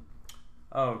mention.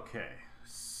 Okay,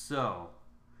 so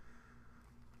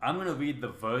I'm going to read the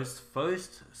verse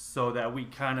first so that we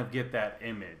kind of get that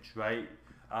image, right?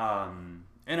 And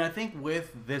I think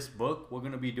with this book, we're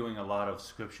going to be doing a lot of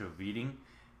scripture reading.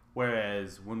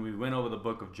 Whereas when we went over the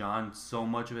book of John, so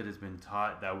much of it has been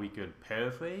taught that we could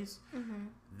paraphrase. Mm-hmm.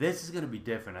 This is going to be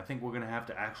different. I think we're going to have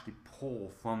to actually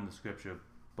pull from the scripture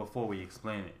before we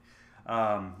explain it.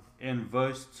 In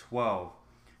verse 12,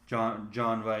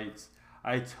 John writes,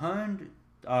 I turned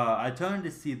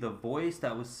to see the voice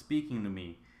that was speaking to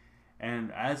me,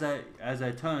 and as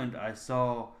I turned, I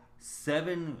saw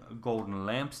 7 golden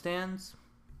lampstands.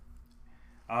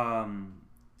 And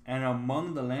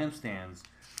among the lampstands,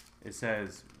 it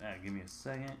says, give me a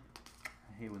second.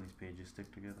 I hate when these pages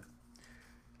stick together.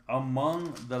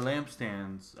 Among the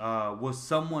lampstands was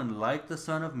someone like the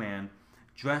Son of Man,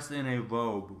 dressed in a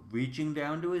robe reaching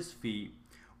down to his feet,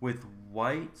 with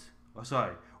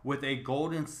a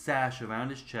golden sash around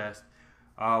his chest,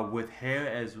 with hair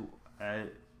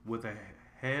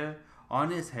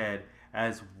on his head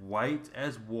as white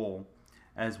as wool,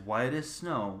 as white as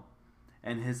snow,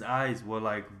 and his eyes were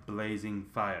like blazing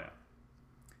fire.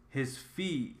 His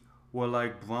feet were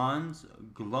like bronze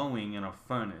glowing in a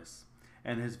furnace,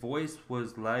 and his voice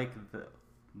was like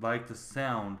the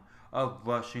sound of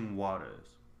rushing waters.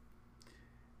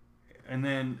 And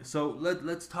then, so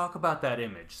let's talk about that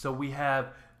image. So we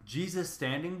have Jesus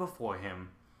standing before him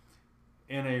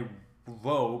in a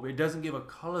robe. It doesn't give a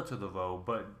color to the robe,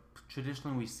 but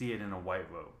traditionally we see it in a white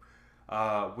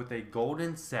robe, with a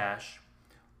golden sash,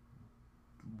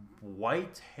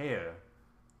 white hair,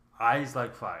 eyes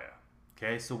like fire.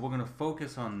 Okay, so we're going to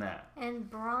focus on that. And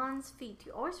bronze feet.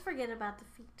 You always forget about the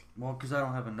feet. Well, because I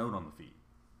don't have a note on the feet.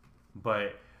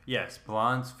 But yes,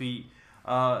 bronze feet.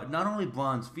 Not only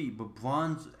bronze feet, but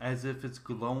bronze as if it's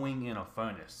glowing in a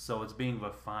furnace. So it's being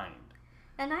refined.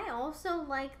 And I also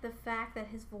like the fact that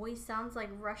his voice sounds like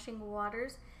rushing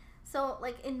waters. So,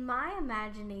 like, in my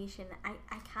imagination,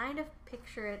 I kind of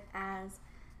picture it as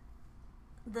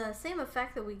the same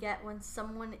effect that we get when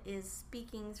someone is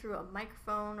speaking through a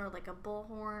microphone or like a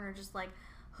bullhorn or just like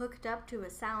hooked up to a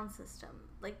sound system.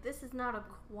 Like, this is not a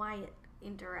quiet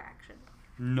interaction.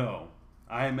 No.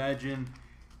 I imagine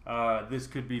this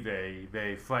could be very,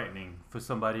 very frightening for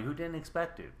somebody who didn't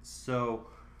expect it. So,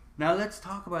 now let's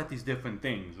talk about these different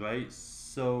things, right?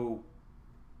 So,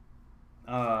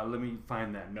 let me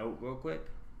find that note real quick.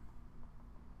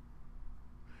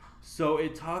 So,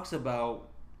 it talks about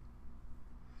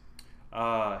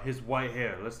his white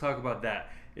hair. Let's talk about that.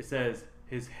 It says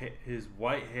his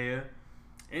white hair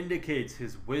indicates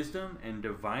his wisdom and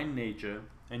divine nature,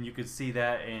 and you could see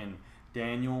that in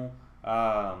Daniel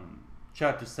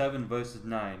chapter 7 verses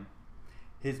 9.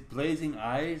 His blazing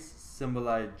eyes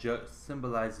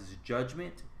symbolizes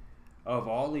judgment of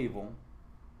all evil.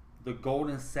 The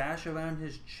golden sash around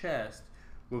his chest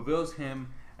reveals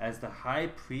him as the high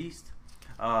priest.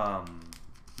 Not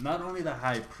only the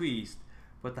high priest,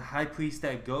 but the high priest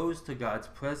that goes to God's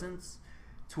presence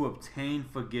to obtain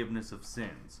forgiveness of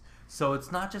sins. So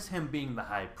it's not just him being the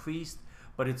high priest,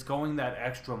 but it's going that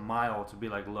extra mile to be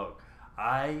like, look,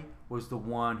 I was the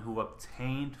one who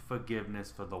obtained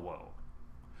forgiveness for the world.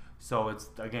 So it's,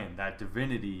 again, that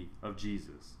divinity of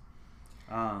Jesus.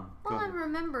 Well, and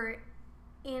remember,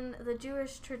 in the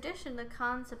Jewish tradition, the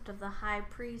concept of the high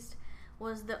priest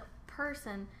was the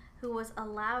person who was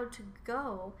allowed to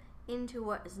go into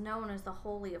what is known as the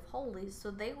Holy of Holies,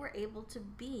 so they were able to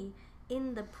be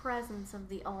in the presence of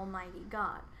the Almighty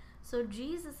God. So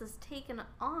Jesus has taken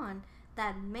on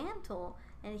that mantle,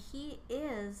 and he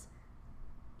is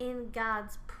in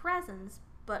God's presence,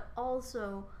 but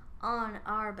also on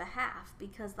our behalf,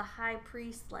 because the high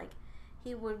priest, like,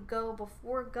 he would go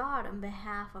before God on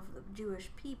behalf of the Jewish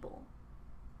people.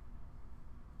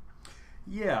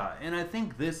 Yeah, and I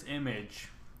think this image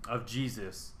of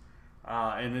Jesus,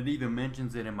 and it even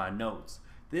mentions it in my notes,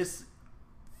 this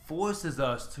forces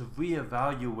us to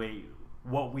reevaluate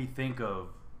what we think of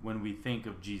when we think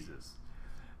of Jesus.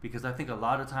 Because I think a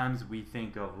lot of times we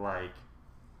think of, like,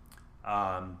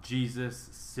 Jesus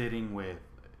sitting with,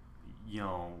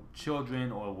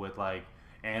 children or with, like,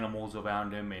 animals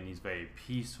around him, and he's very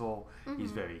peaceful,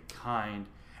 he's very kind,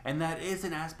 and that is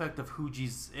an aspect of who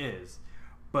Jesus is.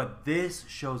 But this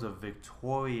shows a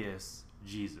victorious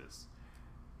Jesus.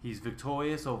 He's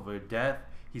victorious over death.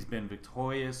 He's been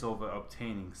victorious over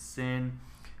obtaining sin.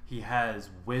 He has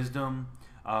wisdom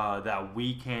that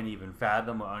we can't even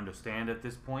fathom or understand at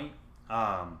this point.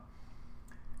 And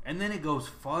then it goes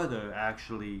farther,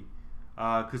 actually,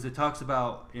 because it talks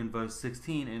about in verse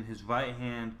 16, in his right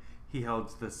hand he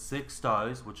held the 6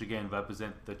 stars, which again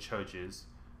represent the churches.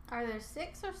 Are there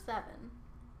 6 or 7?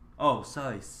 Oh,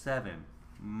 sorry, 7.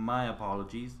 My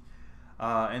apologies.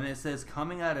 And it says,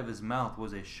 coming out of his mouth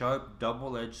was a sharp,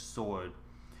 double-edged sword.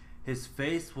 His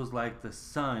face was like the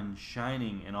sun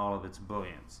shining in all of its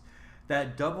brilliance.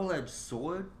 That double-edged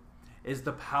sword is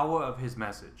the power of his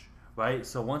message, right?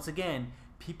 So once again,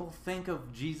 people think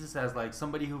of Jesus as like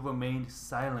somebody who remained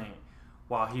silent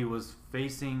while he was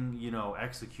facing,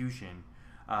 execution.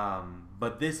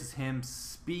 But this is him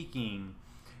speaking,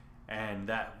 and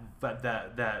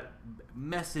that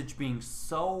message being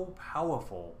so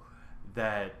powerful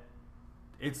that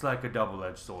it's like a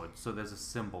double-edged sword. So there's a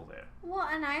symbol there. Well,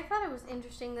 and I thought it was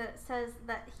interesting that it says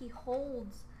that he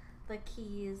holds the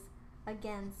keys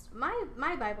against,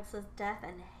 my Bible says death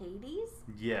and Hades.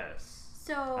 Yes.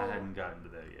 So I hadn't gotten to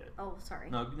that yet. Oh, sorry.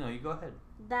 No, you go ahead.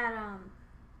 That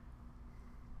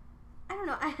I don't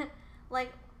know. I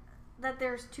like that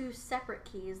there's 2 separate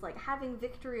keys. Like, having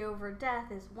victory over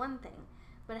death is one thing,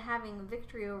 but having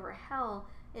victory over hell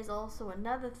is also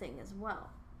another thing as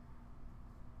well.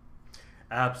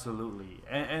 Absolutely.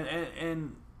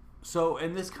 And so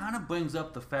this kind of brings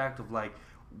up the fact of, like,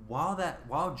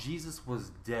 while Jesus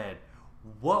was dead,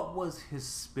 what was his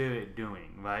spirit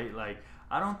doing, right? Like,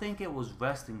 I don't think it was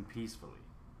resting peacefully.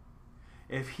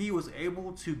 If he was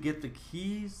able to get the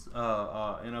keys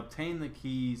and obtain the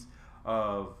keys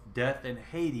of death and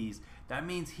Hades, that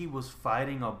means he was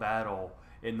fighting a battle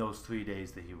in those 3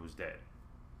 days that he was dead.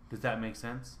 Does that make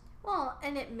sense? Well,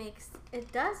 and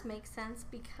it does make sense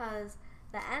because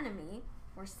the enemy,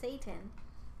 or Satan,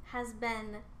 has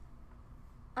been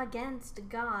against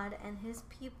God and his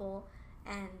people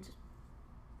and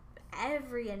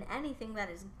anything that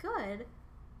is good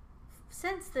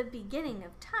since the beginning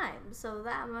of time. So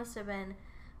that must have been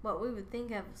what we would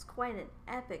think of as quite an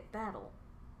epic battle.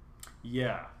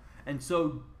 Yeah. And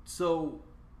so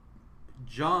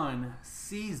John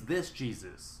sees this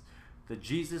Jesus, the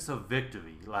Jesus of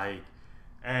victory, like,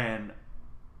 and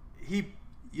he,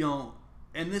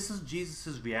 and this is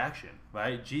Jesus's reaction,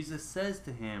 right? Jesus says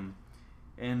to him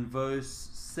in verse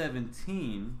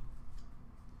 17,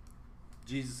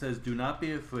 Jesus says, "Do not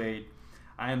be afraid.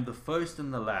 I am the first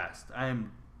and the last. I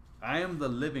am the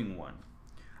living one.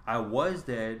 I was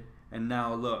dead, and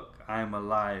now look, I am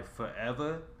alive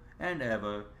forever and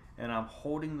ever, and I'm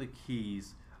holding the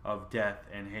keys of death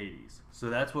and Hades." So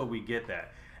that's where we get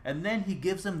that. And then he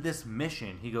gives him this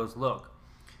mission. He goes, look,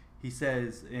 he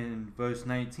says in verse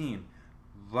 19,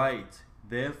 "Write,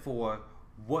 therefore,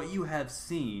 what you have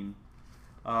seen,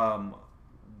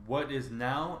 what is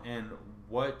now and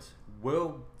what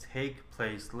will take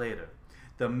place later.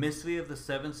 The mystery of the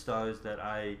 7 stars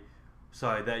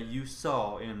that you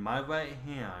saw in my right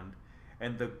hand,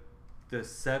 and the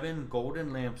 7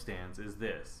 golden lampstands is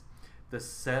this: the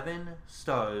 7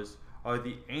 stars are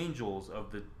the angels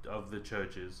of the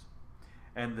churches,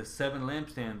 and the 7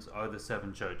 lampstands are the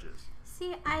 7 churches."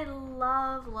 See, I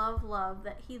love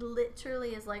that he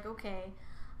literally is like, okay,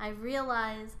 I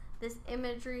realize this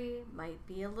imagery might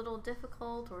be a little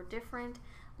difficult or different.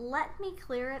 Let me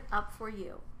clear it up for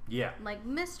you. Yeah. Like,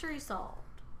 mystery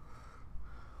solved.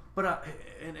 But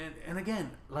and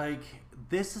again, like,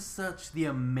 this is such the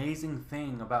amazing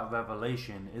thing about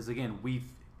Revelation is, again,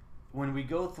 when we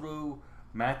go through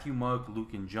Matthew, Mark,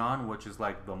 Luke, and John, which is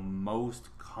like the most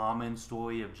common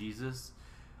story of Jesus.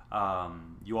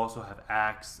 You also have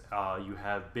Acts. You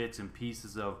have bits and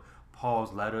pieces of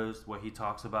Paul's letters where he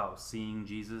talks about seeing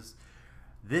Jesus.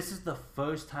 This is the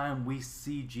first time we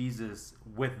see Jesus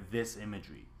with this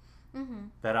imagery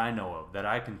that I know of, that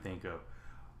I can think of.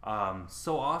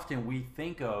 So often we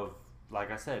think of,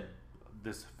 like I said,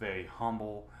 this very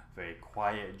humble, very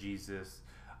quiet Jesus.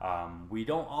 We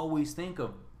don't always think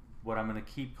of what I'm going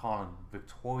to keep calling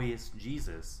victorious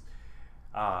Jesus,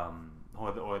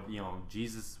 or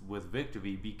Jesus with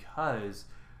victory, because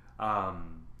I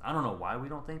don't know why we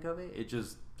don't think of it.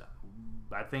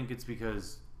 I think it's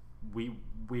because we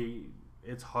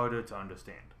it's harder to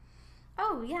understand.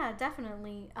 Oh yeah,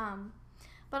 definitely.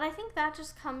 But I think that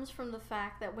just comes from the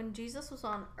fact that when Jesus was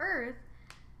on earth,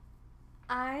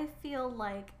 I feel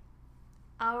like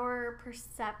our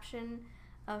perception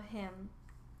of him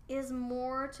is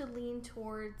more to lean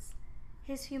towards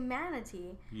his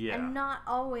humanity, and not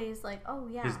always like, oh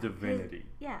yeah, his divinity.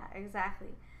 Yeah,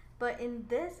 exactly. But in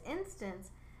this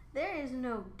instance, there is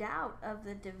no doubt of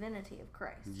the divinity of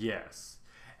Christ. Yes.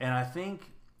 And I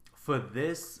think for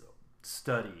this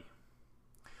study,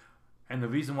 and the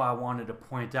reason why I wanted to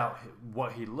point out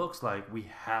what he looks like, we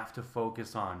have to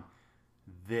focus on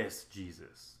this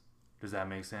Jesus. Does that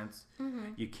make sense?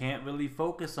 Mm-hmm. You can't really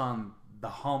focus on the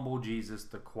humble Jesus,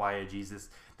 the quiet Jesus.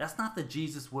 That's not the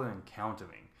Jesus we're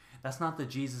encountering. That's not the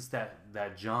Jesus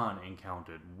that John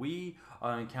encountered. We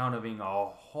are encountering a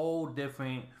whole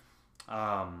different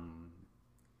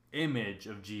image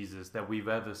of Jesus that we've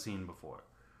ever seen before.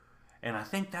 And I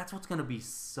think that's what's going to be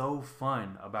so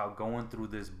fun about going through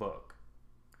this book.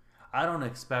 I don't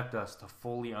expect us to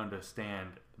fully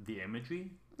understand the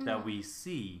imagery that we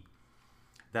see.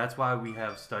 That's why we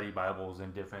have study Bibles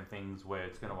and different things where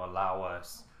it's going to allow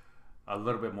us a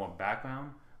little bit more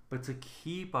background. But to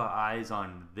keep our eyes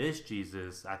on this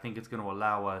Jesus, I think it's going to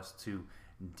allow us to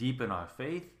deepen our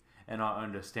faith and our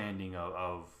understanding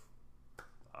of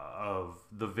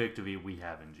the victory we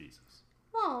have in Jesus.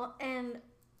 Well, and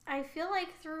I feel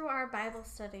like through our Bible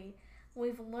study,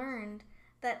 we've learned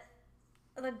that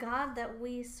the God that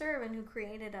we serve and who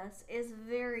created us is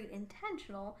very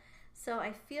intentional. So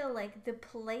I feel like the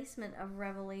placement of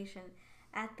Revelation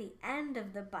at the end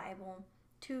of the Bible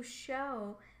to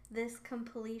show this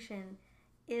completion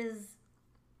is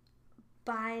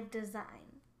by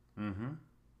design. Mm-hmm.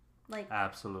 Like,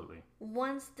 absolutely.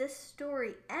 Once this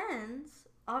story ends,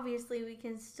 obviously we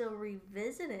can still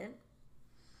revisit it.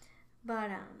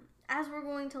 But as we're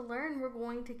going to learn, we're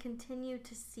going to continue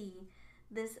to see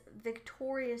this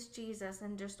victorious Jesus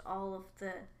and just all of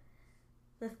the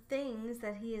things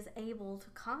that he is able to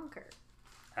conquer.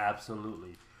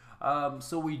 Absolutely.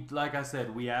 So we, like I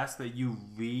said, we ask that you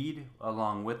read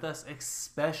along with us,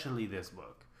 especially this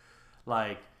book.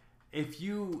 Like, if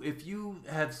you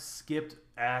have skipped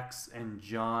Acts and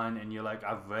John and you're like,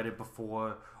 I've read it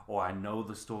before or I know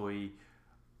the story,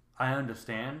 I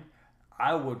understand.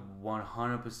 I would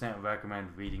 100%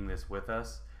 recommend reading this with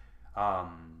us,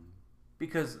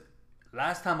 because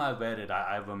last time I read it,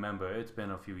 I remember it's been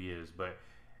a few years, but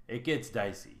it gets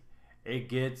dicey. It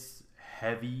gets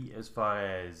heavy as far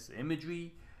as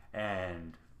imagery,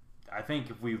 and I think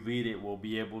if we read it, we'll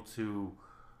be able to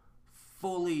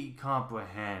fully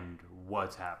comprehend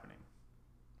what's happening.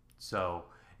 So,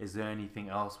 is there anything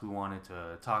else we wanted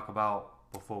to talk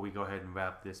about before we go ahead and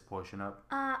wrap this portion up?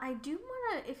 I do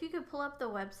want to, if you could pull up the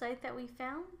website that we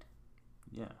found.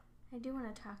 Yeah. I do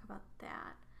want to talk about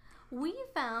that. We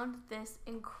found this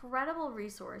incredible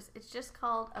resource. It's just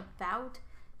called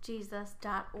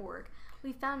aboutjesus.org.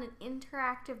 We found an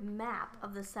interactive map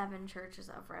of the 7 churches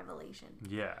of Revelation.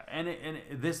 Yeah, and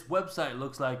this website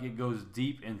looks like it goes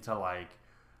deep into like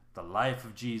the life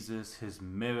of Jesus, his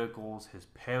miracles, his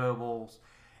parables.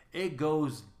 It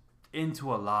goes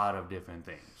into a lot of different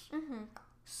things. Mm-hmm.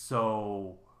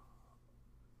 So,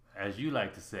 as you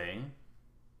like to say,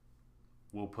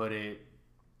 we'll put it.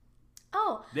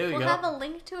 Oh, there we we'll go. have a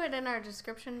link to it in our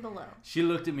description below. She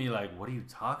looked at me like, "What are you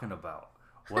talking about?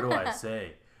 What do I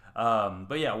say?"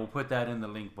 But yeah, we'll put that in the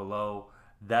link below.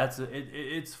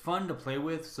 It's fun to play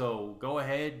with, so go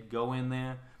ahead, go in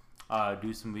there,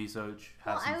 do some research,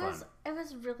 have some fun. I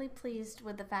was really pleased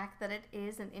with the fact that it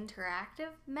is an interactive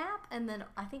map, and then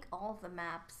I think all of the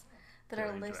maps that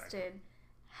are listed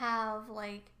have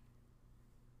like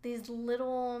these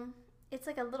little. It's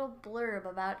like a little blurb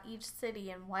about each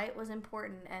city and why it was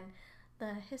important, and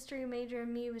the history major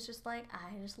in me was just like,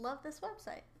 I just love this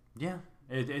website. Yeah,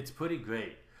 it's pretty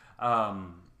great.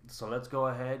 So let's go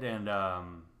ahead and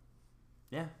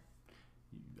yeah,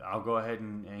 I'll go ahead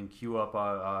and queue up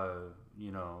our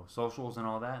socials and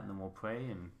all that, and then we'll pray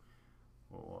and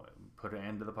we'll put an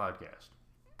end to the podcast.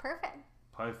 Perfect.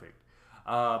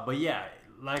 But yeah,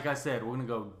 like I said, we're gonna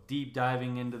go deep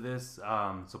diving into this.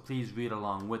 So please read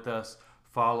along with us.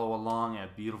 Follow along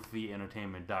at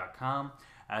beautifulfeetentertainment.com,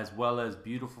 as well as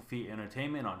Beautiful Feet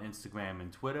Entertainment on Instagram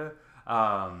and Twitter.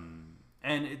 And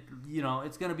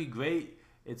it's gonna be great.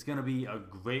 It's gonna be a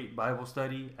great Bible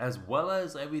study, as well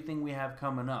as everything we have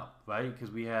coming up, right?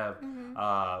 Because we have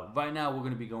right now we're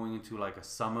gonna be going into like a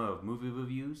summer of movie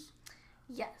reviews.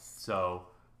 Yes. So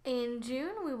in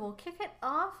June we will kick it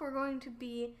off. We're going to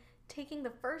be taking the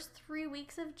first 3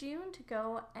 weeks of June to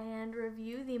go and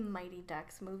review the Mighty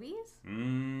Ducks movies.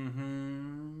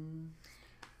 Mm-hmm.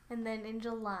 And then in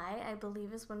July, I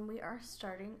believe, is when we are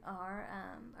starting our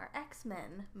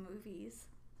X-Men movies.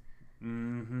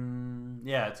 Mm-hmm.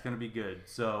 Yeah, it's gonna be good.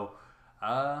 So,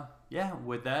 yeah.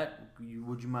 With that,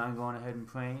 would you mind going ahead and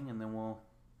praying, and then we'll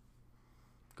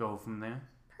go from there?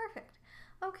 Perfect.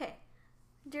 Okay,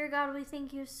 dear God, we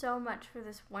thank you so much for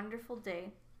this wonderful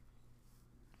day.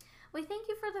 We thank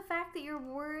you for the fact that your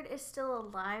word is still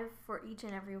alive for each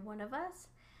and every one of us.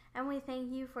 And we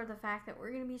thank you for the fact that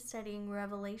we're going to be studying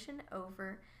Revelation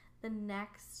over the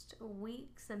next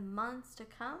weeks and months to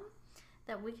come,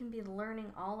 that we can be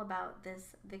learning all about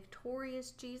this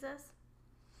victorious Jesus.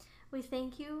 We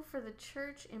thank you for the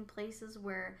church in places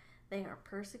where they are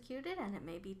persecuted and it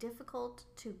may be difficult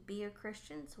to be a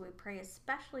Christian. So we pray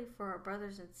especially for our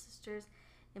brothers and sisters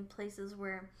in places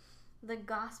where the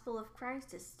gospel of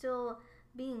Christ is still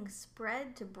being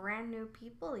spread to brand new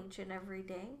people each and every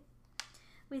day.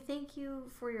 We thank you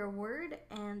for your word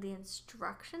and the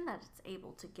instruction that it's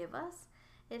able to give us.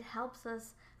 It helps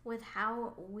us with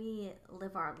how we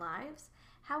live our lives,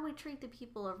 how we treat the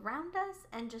people around us,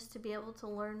 and just to be able to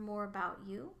learn more about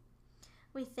you.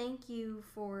 We thank you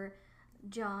for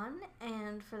John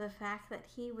and for the fact that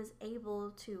he was able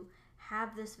to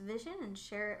have this vision and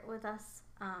share it with us,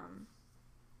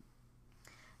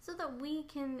 so that we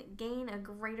can gain a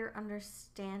greater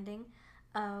understanding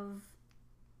of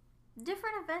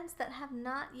different events that have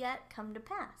not yet come to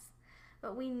pass.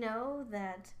 But we know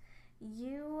that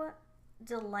you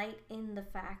delight in the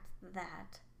fact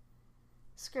that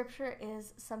Scripture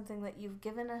is something that you've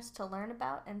given us to learn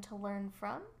about and to learn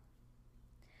from.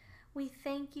 We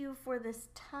thank you for this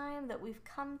time that we've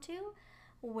come to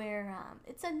where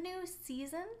it's a new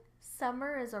season.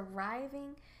 Summer is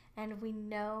arriving, and we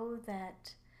know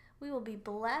that we will be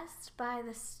blessed by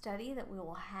the study that we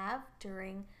will have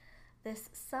during this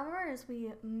summer as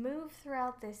we move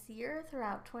throughout this year,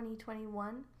 throughout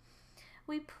 2021.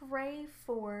 We pray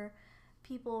for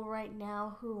people right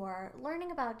now who are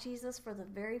learning about Jesus for the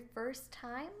very first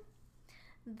time,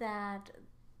 that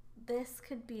this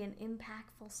could be an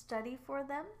impactful study for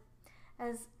them.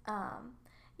 As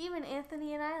even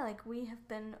Anthony and I, we have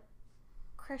been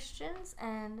Christians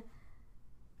and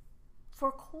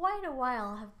for quite a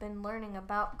while have been learning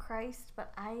about Christ,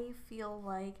 but I feel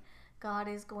like God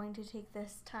is going to take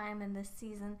this time and this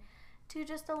season to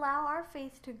just allow our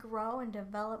faith to grow and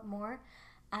develop more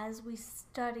as we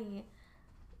study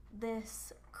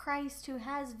this Christ who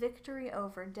has victory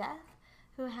over death,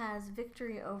 who has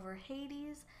victory over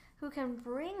Hades, who can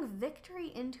bring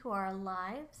victory into our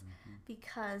lives,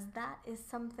 because that is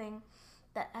something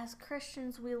that as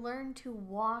Christians we learn to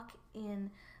walk in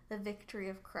the victory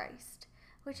of Christ,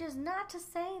 which is not to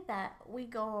say that we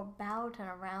go about and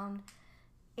around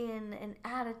in an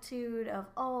attitude of,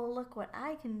 oh, look what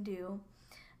I can do,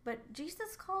 but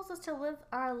Jesus calls us to live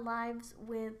our lives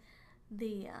with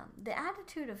the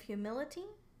attitude of humility.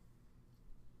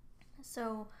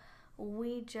 So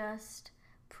we just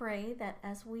pray that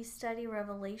as we study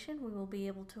Revelation, we will be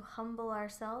able to humble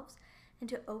ourselves and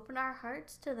to open our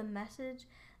hearts to the message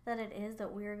that it is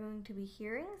that we are going to be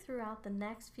hearing throughout the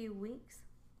next few weeks.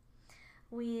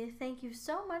 We thank you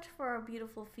so much for our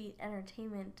Beautiful Feet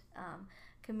Entertainment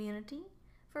community,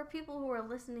 for people who are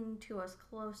listening to us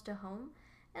close to home,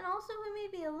 and also who may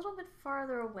be a little bit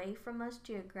farther away from us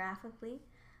geographically,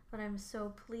 but I'm so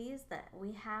pleased that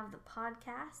we have the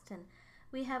podcast and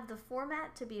we have the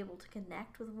format to be able to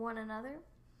connect with one another.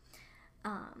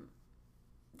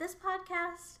 This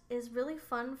podcast is really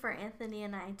fun for Anthony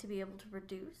and I to be able to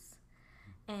produce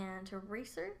and to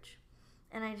research,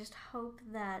 and I just hope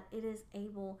that it is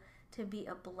able to be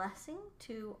a blessing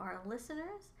to our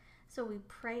listeners. So we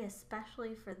pray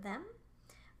especially for them.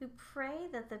 We pray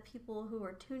that the people who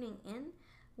are tuning in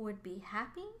would be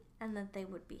happy and that they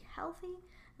would be healthy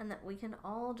and that we can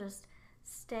all just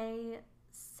stay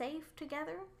safe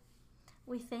together.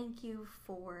 We thank you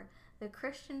for the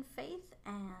Christian faith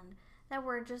and that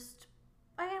we're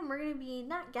going to be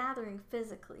not gathering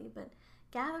physically, but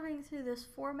gathering through this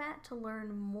format to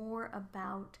learn more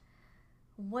about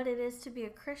what it is to be a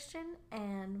Christian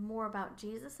and more about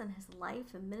Jesus and his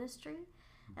life and ministry.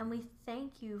 And we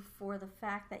thank you for the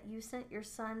fact that you sent your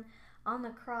son on the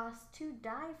cross to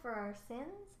die for our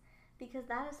sins, because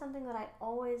that is something that I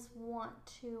always want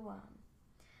to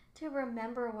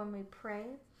remember when we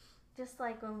pray. Just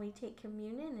like when we take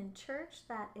communion in church,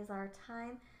 that is our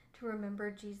time to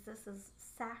remember Jesus'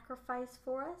 sacrifice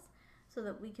for us so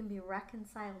that we can be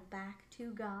reconciled back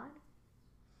to God.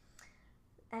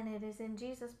 And it is in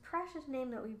Jesus' precious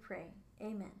name that we pray.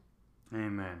 Amen.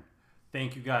 Amen.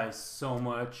 Thank you guys so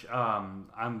much.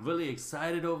 I'm really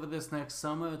excited over this next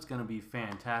summer. It's going to be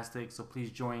fantastic. So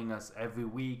please join us every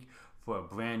week for a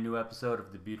brand new episode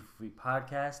of the Beautiful Feet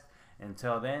Podcast.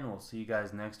 Until then, we'll see you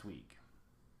guys next week.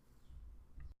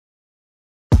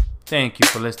 Thank you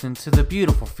for listening to the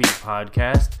Beautiful Feet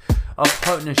Podcast, a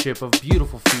partnership of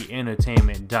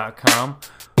BeautifulFeetEntertainment.com.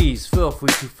 Please feel free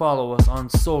to follow us on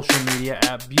social media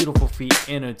at Beautiful Feet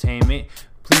Entertainment.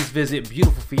 Please visit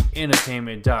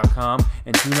BeautifulFeetEntertainment.com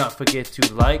and do not forget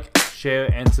to like,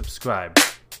 share, and subscribe.